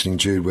you were mentioning,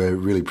 Jude, we're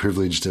really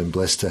privileged and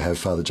blessed to have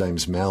Father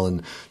James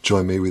Mallon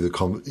join me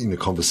in a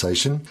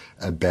conversation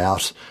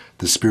about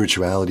the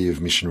spirituality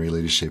of missionary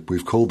leadership.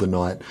 We've called the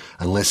night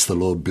Unless the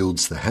Lord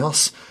Builds the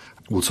House.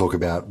 We'll talk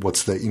about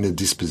what's the inner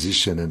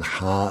disposition and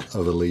heart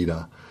of a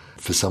leader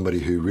for somebody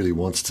who really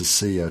wants to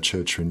see our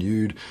church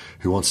renewed,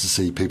 who wants to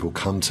see people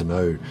come to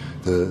know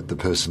the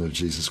person of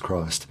Jesus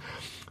Christ.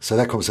 So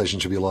that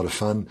conversation should be a lot of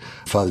fun.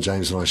 Father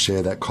James and I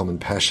share that common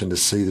passion to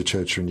see the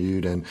church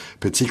renewed, and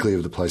particularly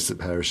of the place that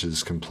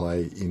parishes can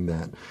play in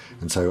that.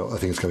 And so I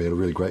think it's going to be a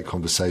really great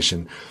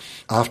conversation.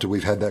 After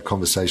we've had that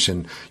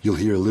conversation, you'll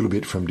hear a little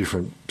bit from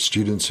different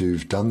students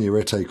who've done the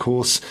Arete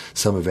course,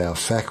 some of our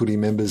faculty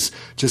members,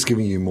 just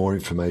giving you more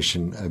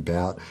information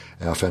about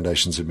our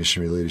Foundations of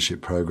Missionary Leadership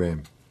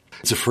program.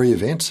 It's a free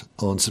event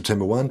on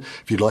September 1.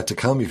 If you'd like to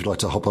come, if you'd like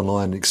to hop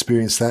online and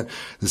experience that,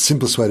 the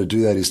simplest way to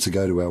do that is to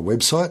go to our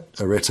website,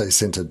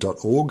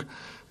 arentecentre.org.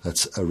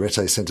 That's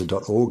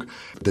arentecentre.org.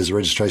 There's a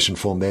registration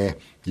form there.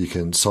 You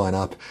can sign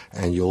up,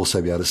 and you'll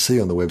also be able to see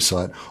on the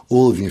website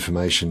all of the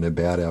information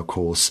about our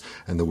course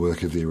and the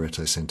work of the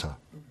Arente Centre.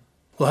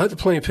 Well, I hope that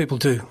plenty of people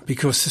do,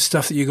 because the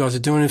stuff that you guys are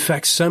doing, in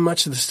fact, so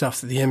much of the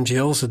stuff that the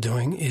MGLs are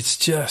doing, it's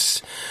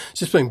just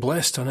being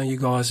blessed. I know you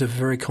guys are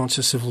very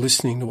conscious of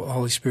listening to what the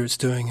Holy Spirit's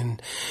doing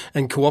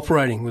and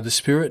cooperating with the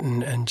Spirit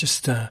and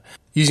just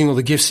using all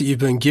the gifts that you've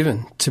been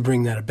given to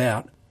bring that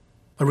about.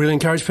 I really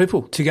encourage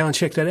people to go and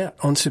check that out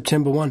on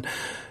September 1.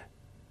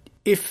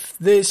 If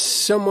there's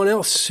someone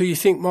else who you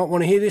think might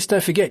want to hear this,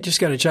 don't forget, just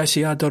go to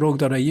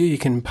jcr.org.au. You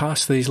can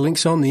pass these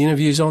links on, the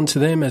interviews on to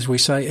them, as we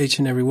say each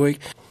and every week.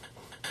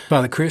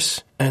 Father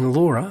Chris and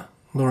Laura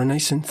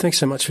Neeson, thanks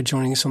so much for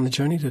joining us on the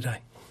journey today.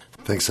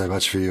 Thanks so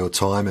much for your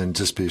time, and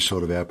just be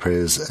assured of our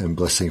prayers and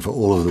blessing for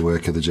all of the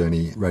work of the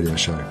Journey radio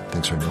show.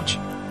 Thanks very much.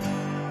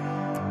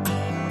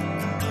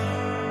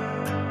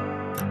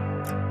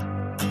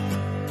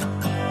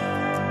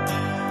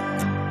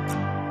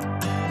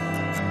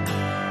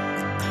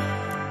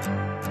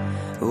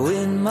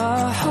 When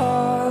my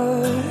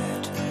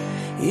heart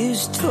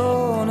is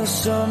torn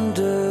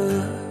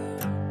asunder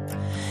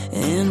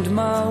and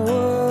my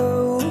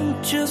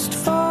world just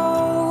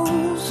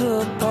falls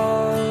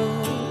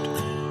apart,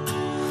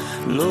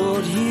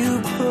 Lord,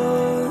 you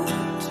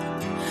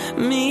put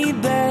me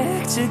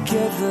back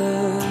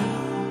together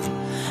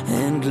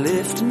and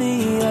lift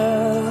me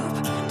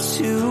up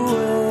to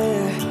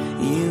where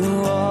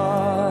you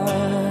are.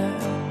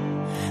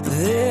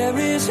 There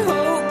is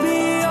hope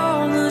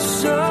beyond the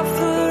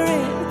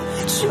suffering,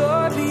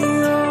 joy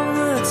beyond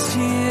the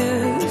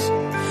tears,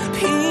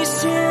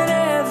 peace in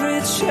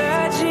every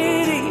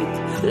tragedy,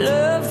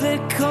 love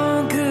that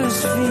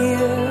conquers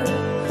fear.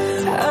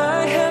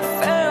 I have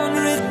found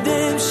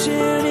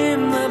redemption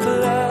in the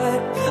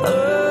blood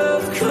of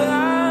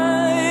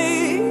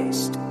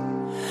Christ.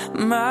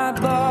 My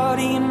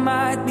body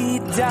might be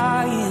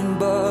dying,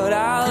 but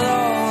I'll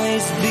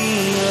always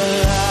be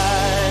alive.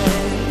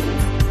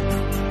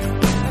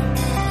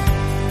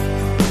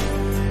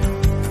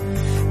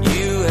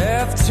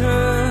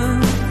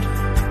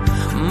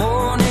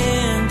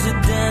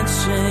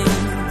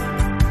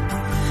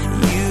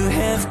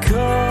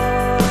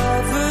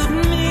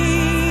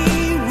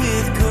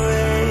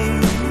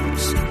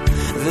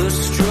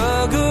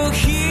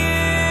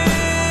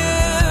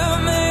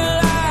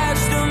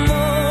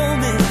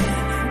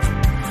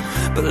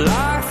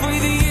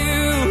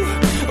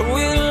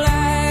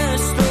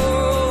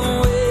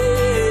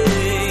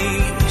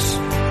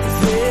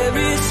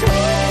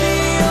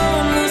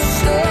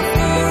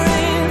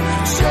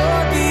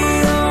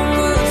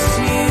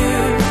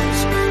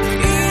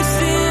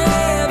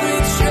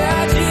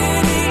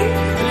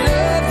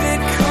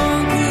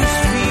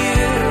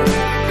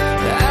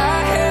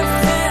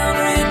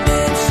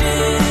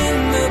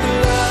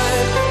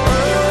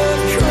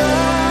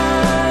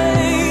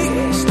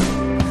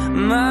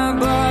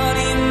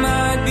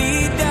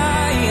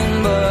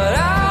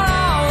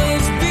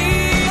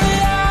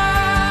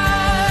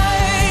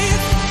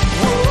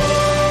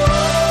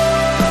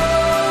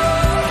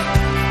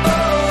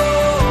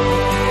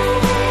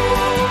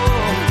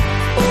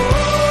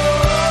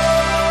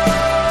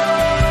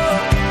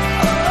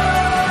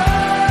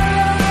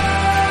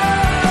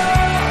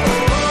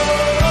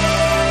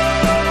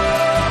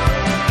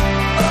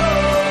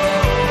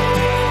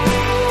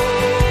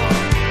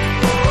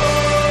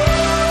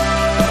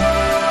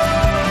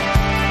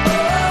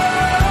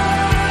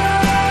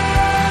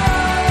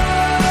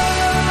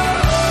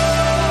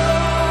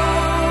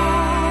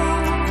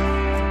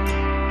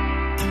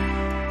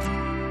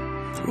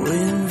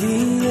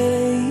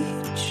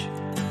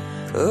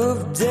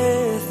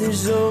 death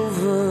is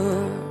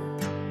over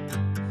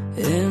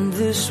and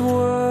this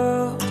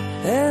world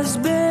has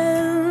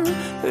been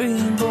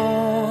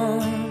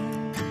reborn,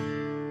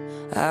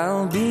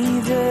 I'll be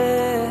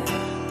there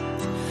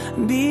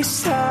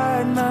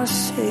beside my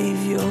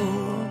Savior.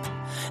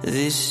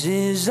 This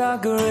is our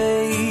great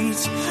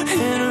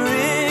and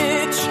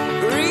rich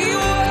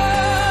reward.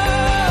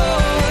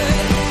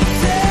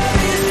 There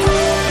is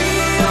hope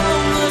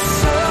beyond the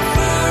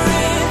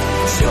suffering,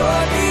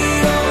 joy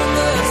beyond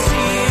the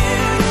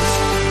tears,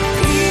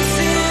 peace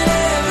in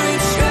every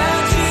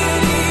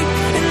tragedy,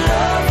 and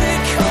love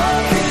that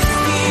conquers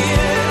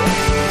fear.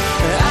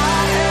 I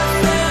have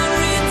found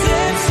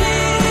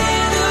redemption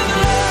in the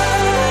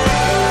blood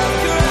of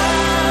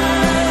Christ.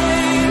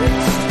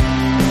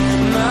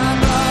 My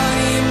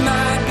body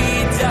might be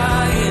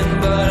dying,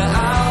 but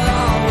I'll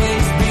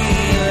always be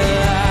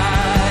alive.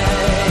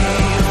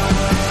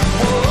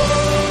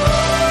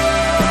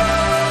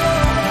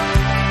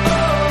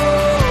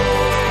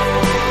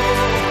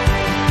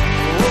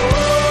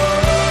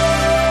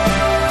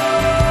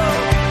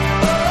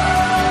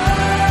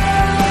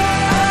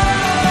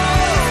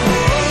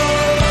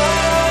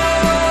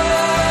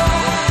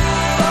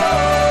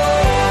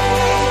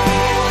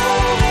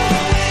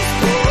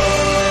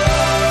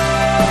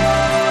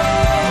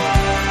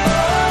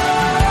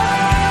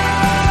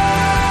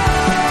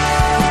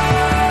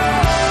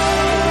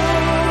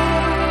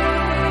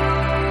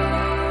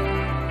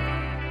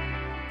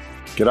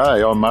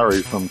 G'day, I'm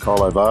Murray from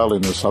Colo Vale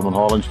in the Southern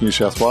Highlands, New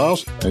South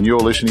Wales, and you're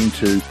listening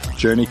to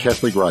Journey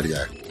Catholic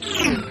Radio.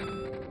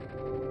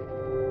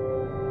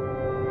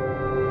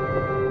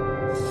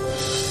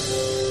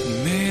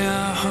 May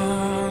our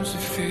homes be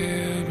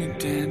filled with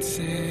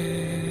dancing,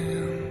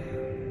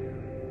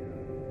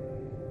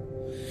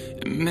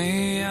 and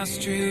may our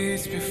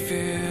streets be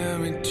filled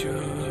with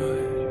joy.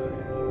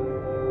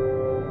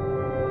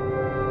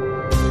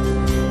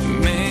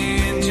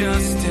 May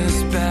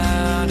injustice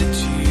bow to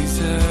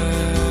Jesus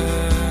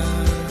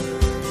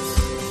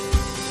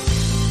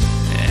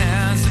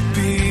as the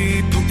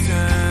people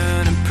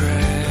turn and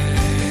pray.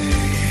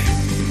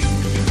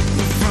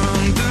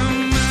 From the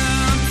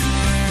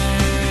mountain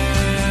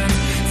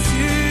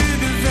to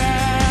the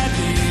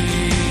valley,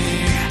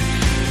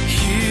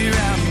 hear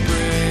our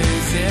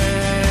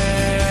praises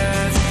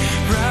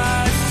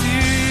rise to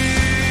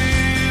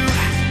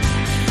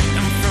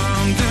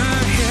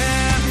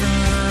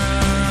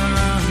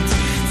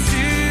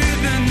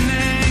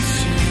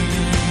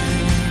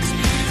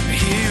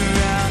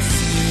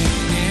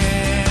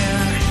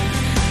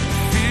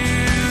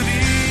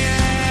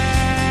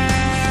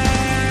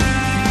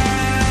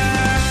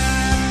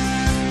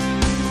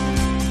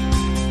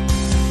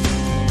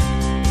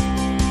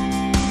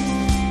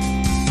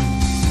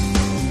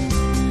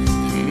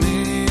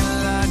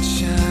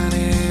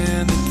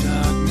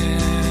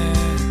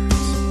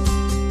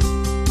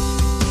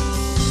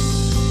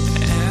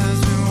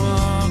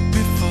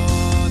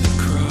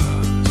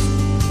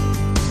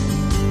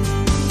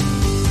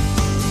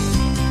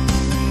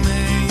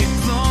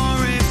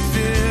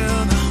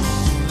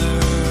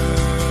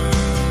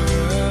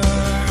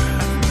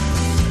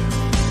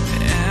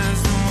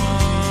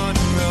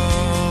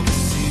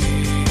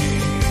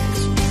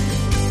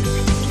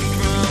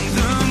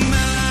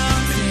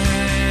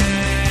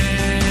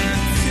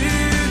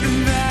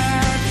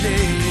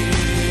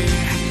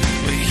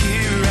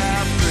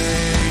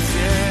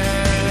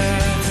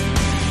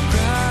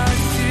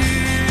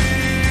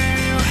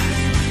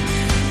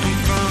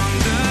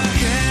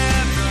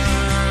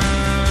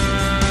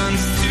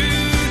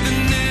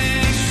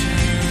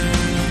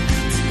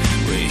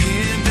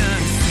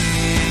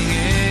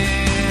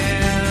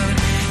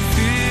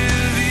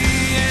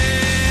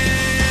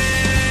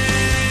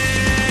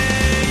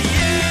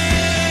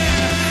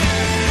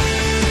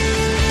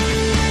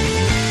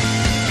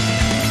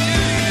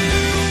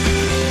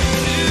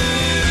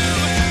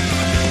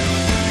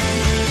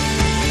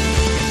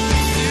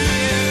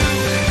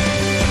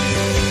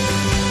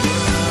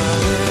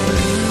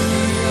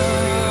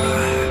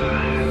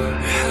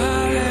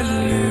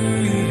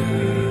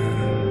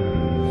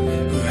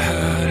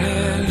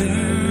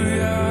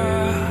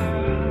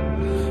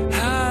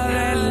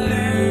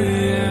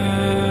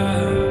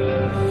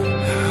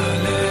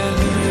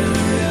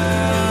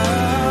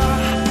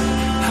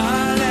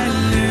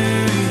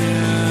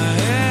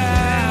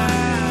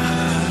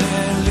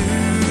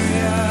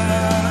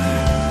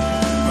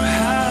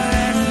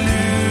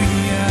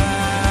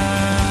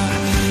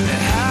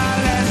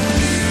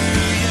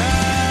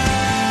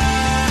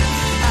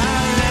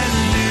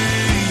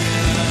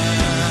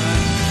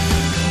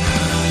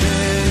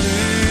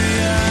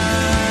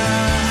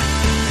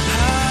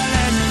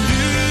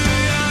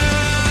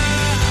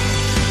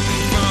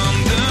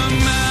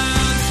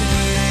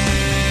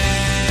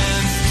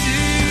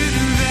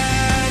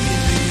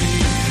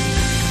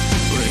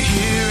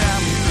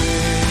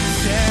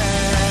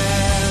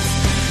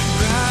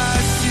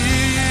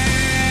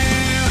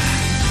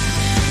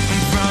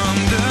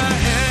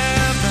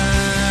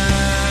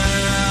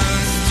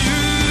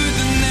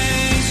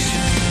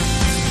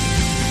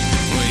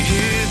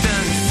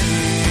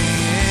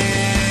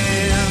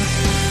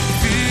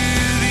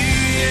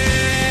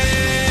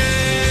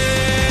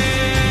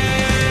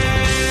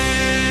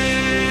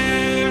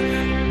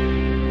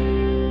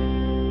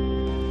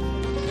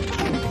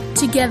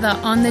together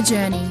on the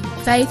journey,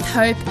 faith,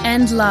 hope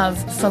and love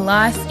for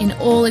life in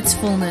all its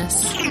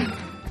fullness.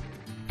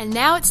 And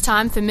now it's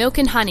time for Milk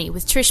and Honey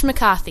with Trish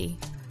McCarthy.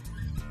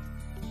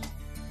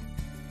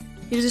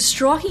 It is a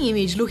striking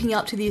image looking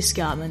up to the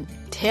escarpment,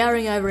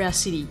 towering over our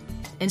city,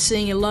 and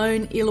seeing a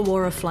lone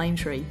Illawarra flame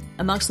tree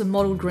amongst the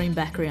mottled green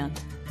background.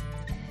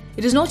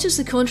 It is not just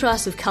the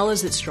contrast of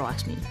colours that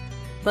strikes me,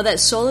 but that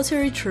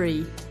solitary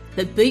tree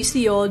that beats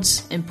the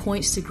odds and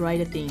points to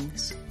greater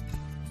things.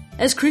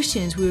 As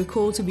Christians, we are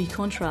called to be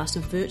contrast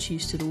of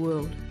virtues to the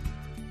world,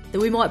 that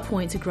we might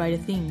point to greater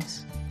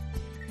things.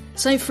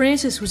 St.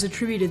 Francis was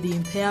attributed the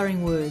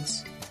empowering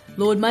words,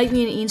 "Lord, make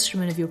me an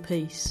instrument of your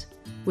peace.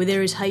 Where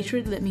there is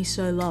hatred, let me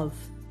sow love.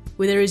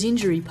 Where there is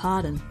injury,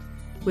 pardon.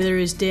 Where there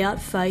is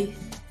doubt, faith.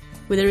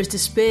 Where there is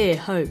despair,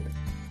 hope.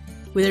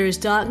 Where there is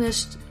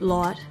darkness,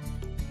 light.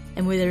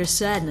 And where there is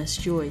sadness,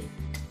 joy."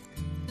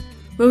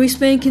 When we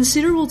spend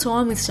considerable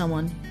time with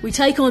someone, we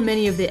take on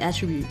many of their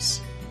attributes,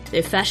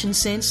 their fashion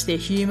sense, their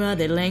humour,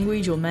 their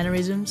language or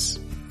mannerisms.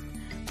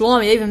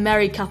 Blimey, even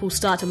married couples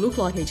start to look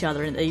like each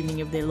other in the evening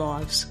of their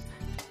lives.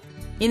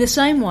 In the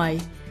same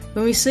way,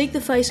 when we seek the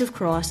face of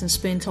Christ and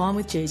spend time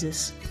with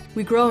Jesus,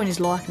 we grow in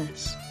his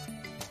likeness.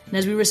 And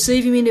as we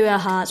receive him into our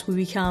hearts, we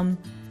become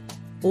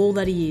all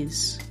that he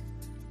is.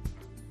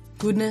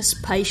 Goodness,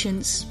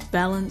 patience,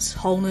 balance,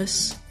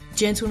 wholeness,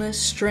 gentleness,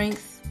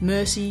 strength,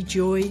 mercy,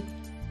 joy.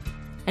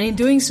 And in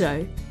doing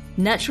so,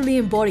 naturally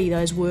embody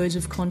those words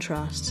of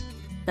contrast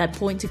that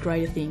point to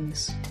greater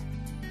things.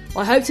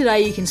 I hope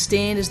today you can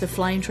stand as the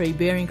flame tree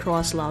bearing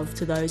Christ's love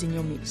to those in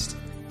your midst.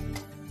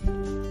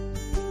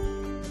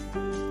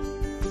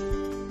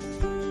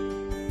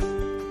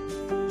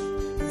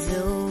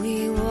 Though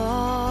we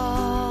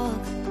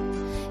walk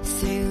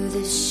through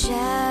the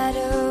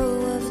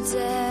shadow of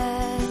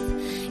death,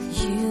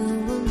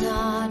 you will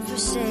not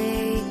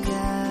forsake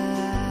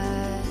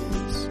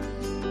us.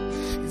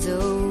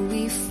 Though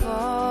we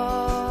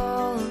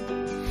fall,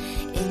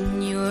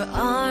 in your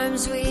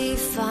arms we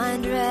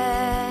find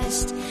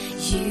rest.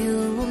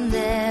 You will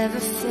never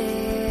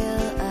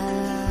fail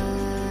us.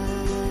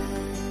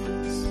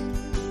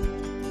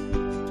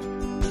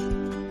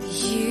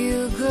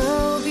 You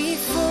go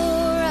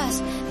before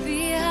us,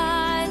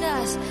 behind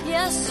us.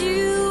 Yes,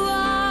 you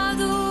are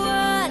the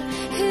one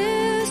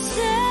who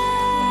saves.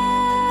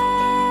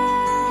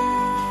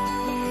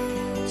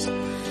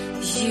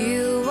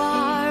 You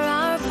are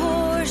our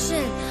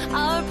portion,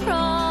 our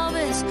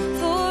promise,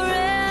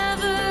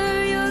 forever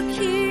your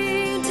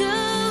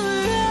kingdom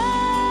reigns.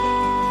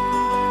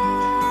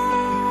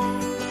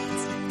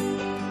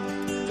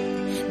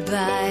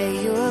 By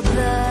your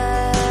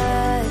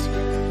blood,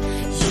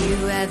 you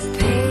have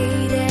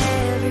paid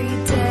every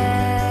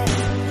debt.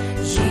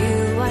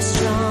 You are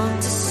strong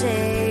to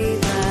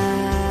save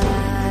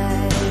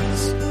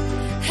us.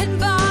 And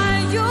by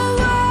your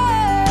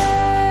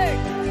word,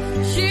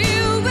 you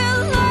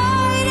will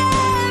light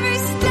every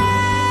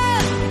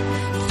step.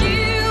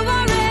 You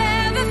are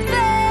ever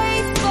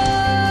faithful.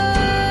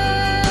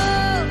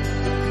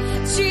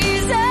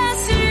 Jesus,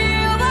 you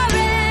are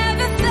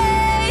ever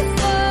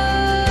faithful.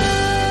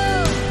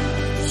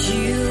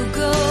 You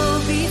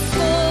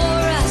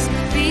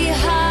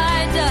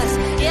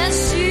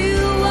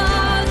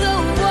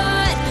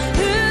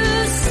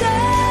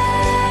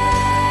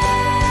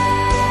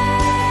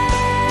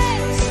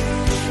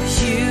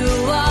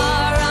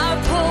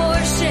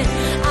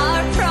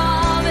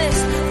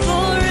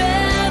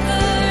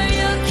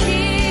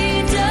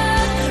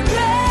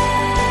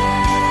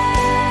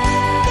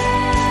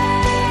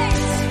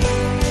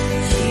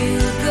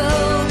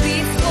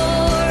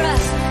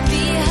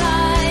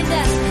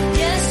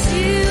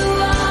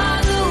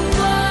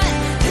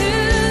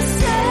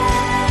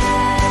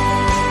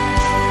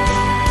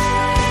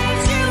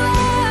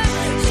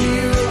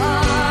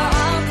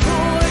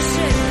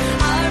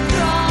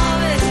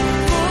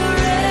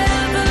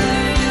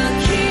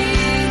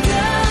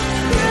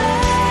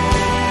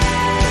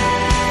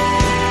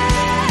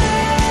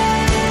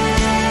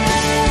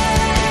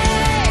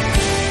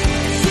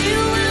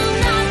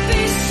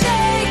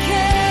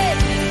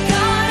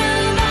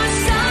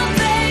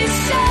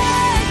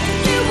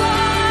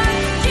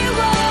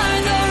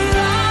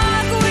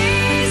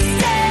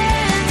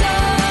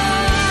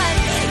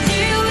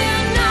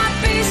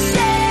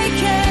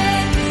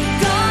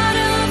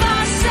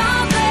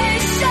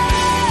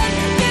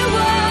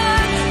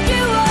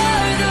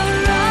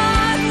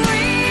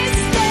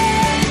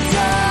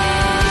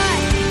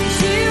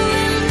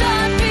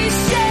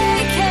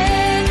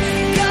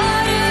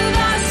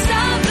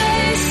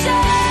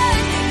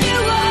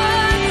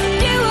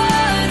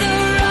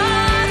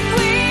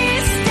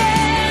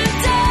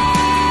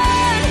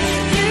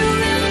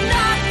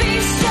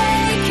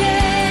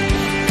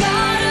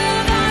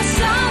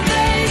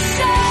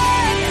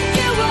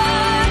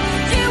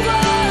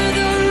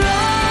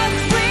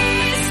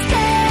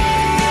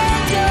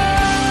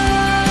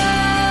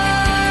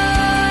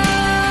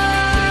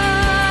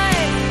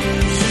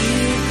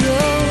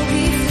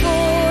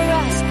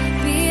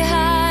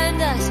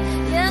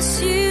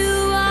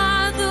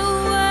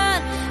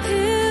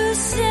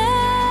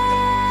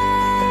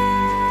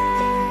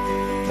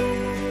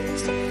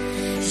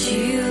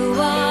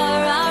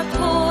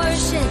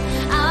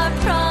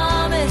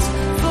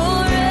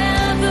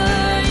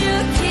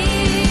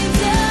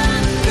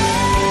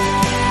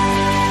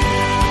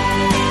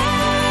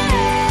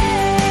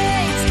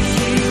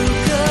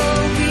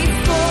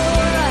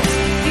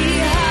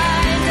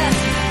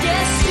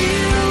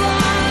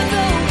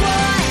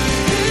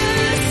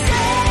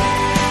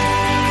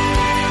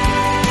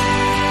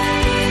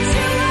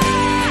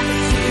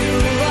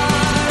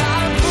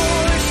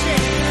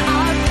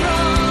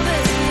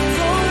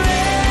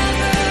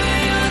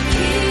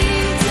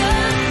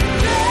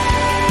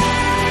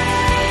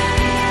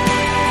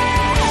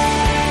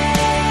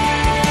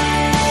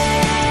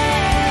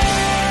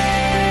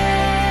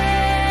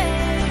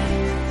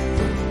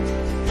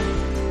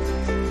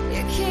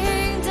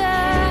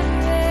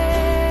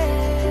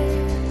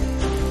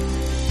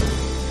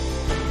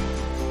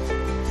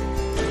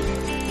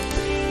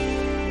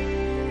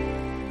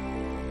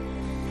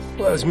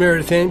That was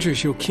Meredith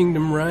Andrews, Your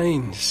Kingdom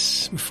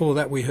Reigns. Before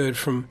that we heard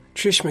from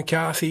Trish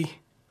McCarthy,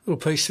 a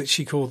little piece that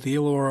she called the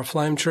Illawarra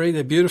Flame Tree.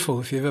 They're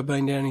beautiful if you've ever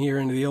been down here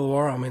into the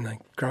Illawarra. I mean, they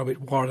grow a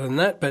bit wider than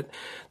that, but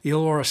the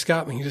Illawarra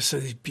escarpment, you just see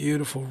these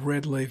beautiful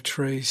red-leaved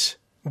trees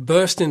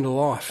burst into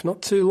life.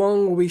 Not too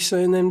long we'll be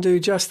seeing them do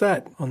just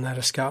that on that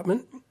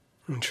escarpment.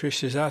 And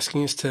Trish is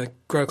asking us to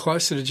grow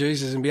closer to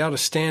Jesus and be able to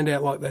stand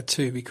out like that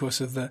too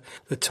because of the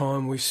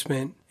time we've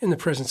spent in the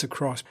presence of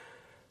Christ.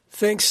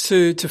 Thanks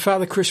to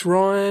Father Chris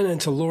Ryan and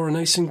to Laura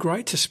Neeson.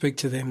 Great to speak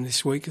to them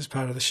this week as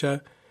part of the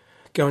show.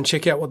 Go and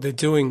check out what they're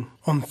doing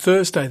on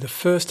Thursday, the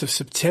 1st of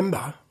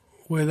September,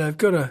 where they've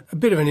got a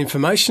bit of an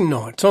information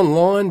night. It's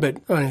online,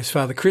 but not only is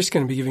Father Chris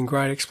going to be giving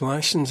great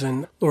explanations,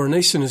 and Laura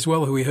Neeson as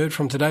well, who we heard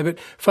from today, but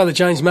Father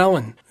James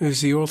Mallon,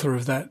 who's the author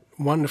of that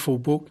wonderful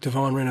book,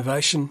 Divine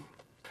Renovation.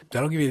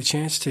 That'll give you the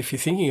chance to, if you're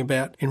thinking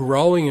about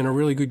enrolling in a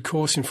really good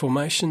course in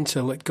formation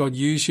to let God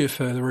use you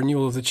for the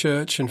renewal of the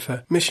church and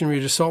for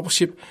missionary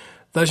discipleship,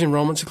 those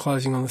enrolments are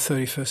closing on the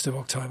 31st of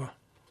October.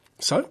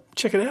 So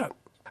check it out.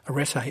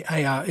 Arete,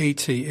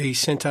 Arete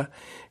Centre.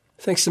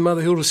 Thanks to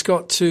Mother Hilda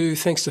Scott too.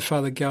 Thanks to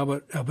Father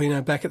Galbert,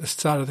 Albino back at the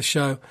start of the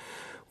show.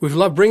 We've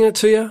loved bringing it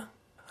to you.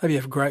 Hope you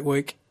have a great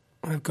week.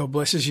 I hope God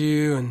blesses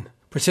you and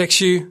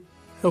protects you,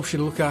 helps you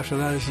to look after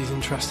those He's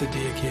entrusted to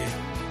your care.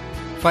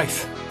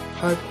 Faith,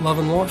 hope, love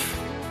and life.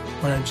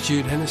 My name's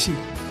Jude Hennessy.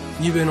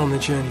 You've been on The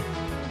Journey.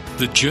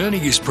 The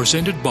Journey is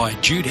presented by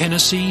Jude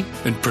Hennessy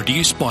and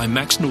produced by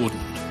Max Norden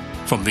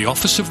from the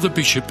Office of the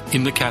Bishop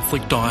in the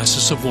Catholic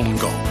Diocese of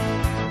Wollongong.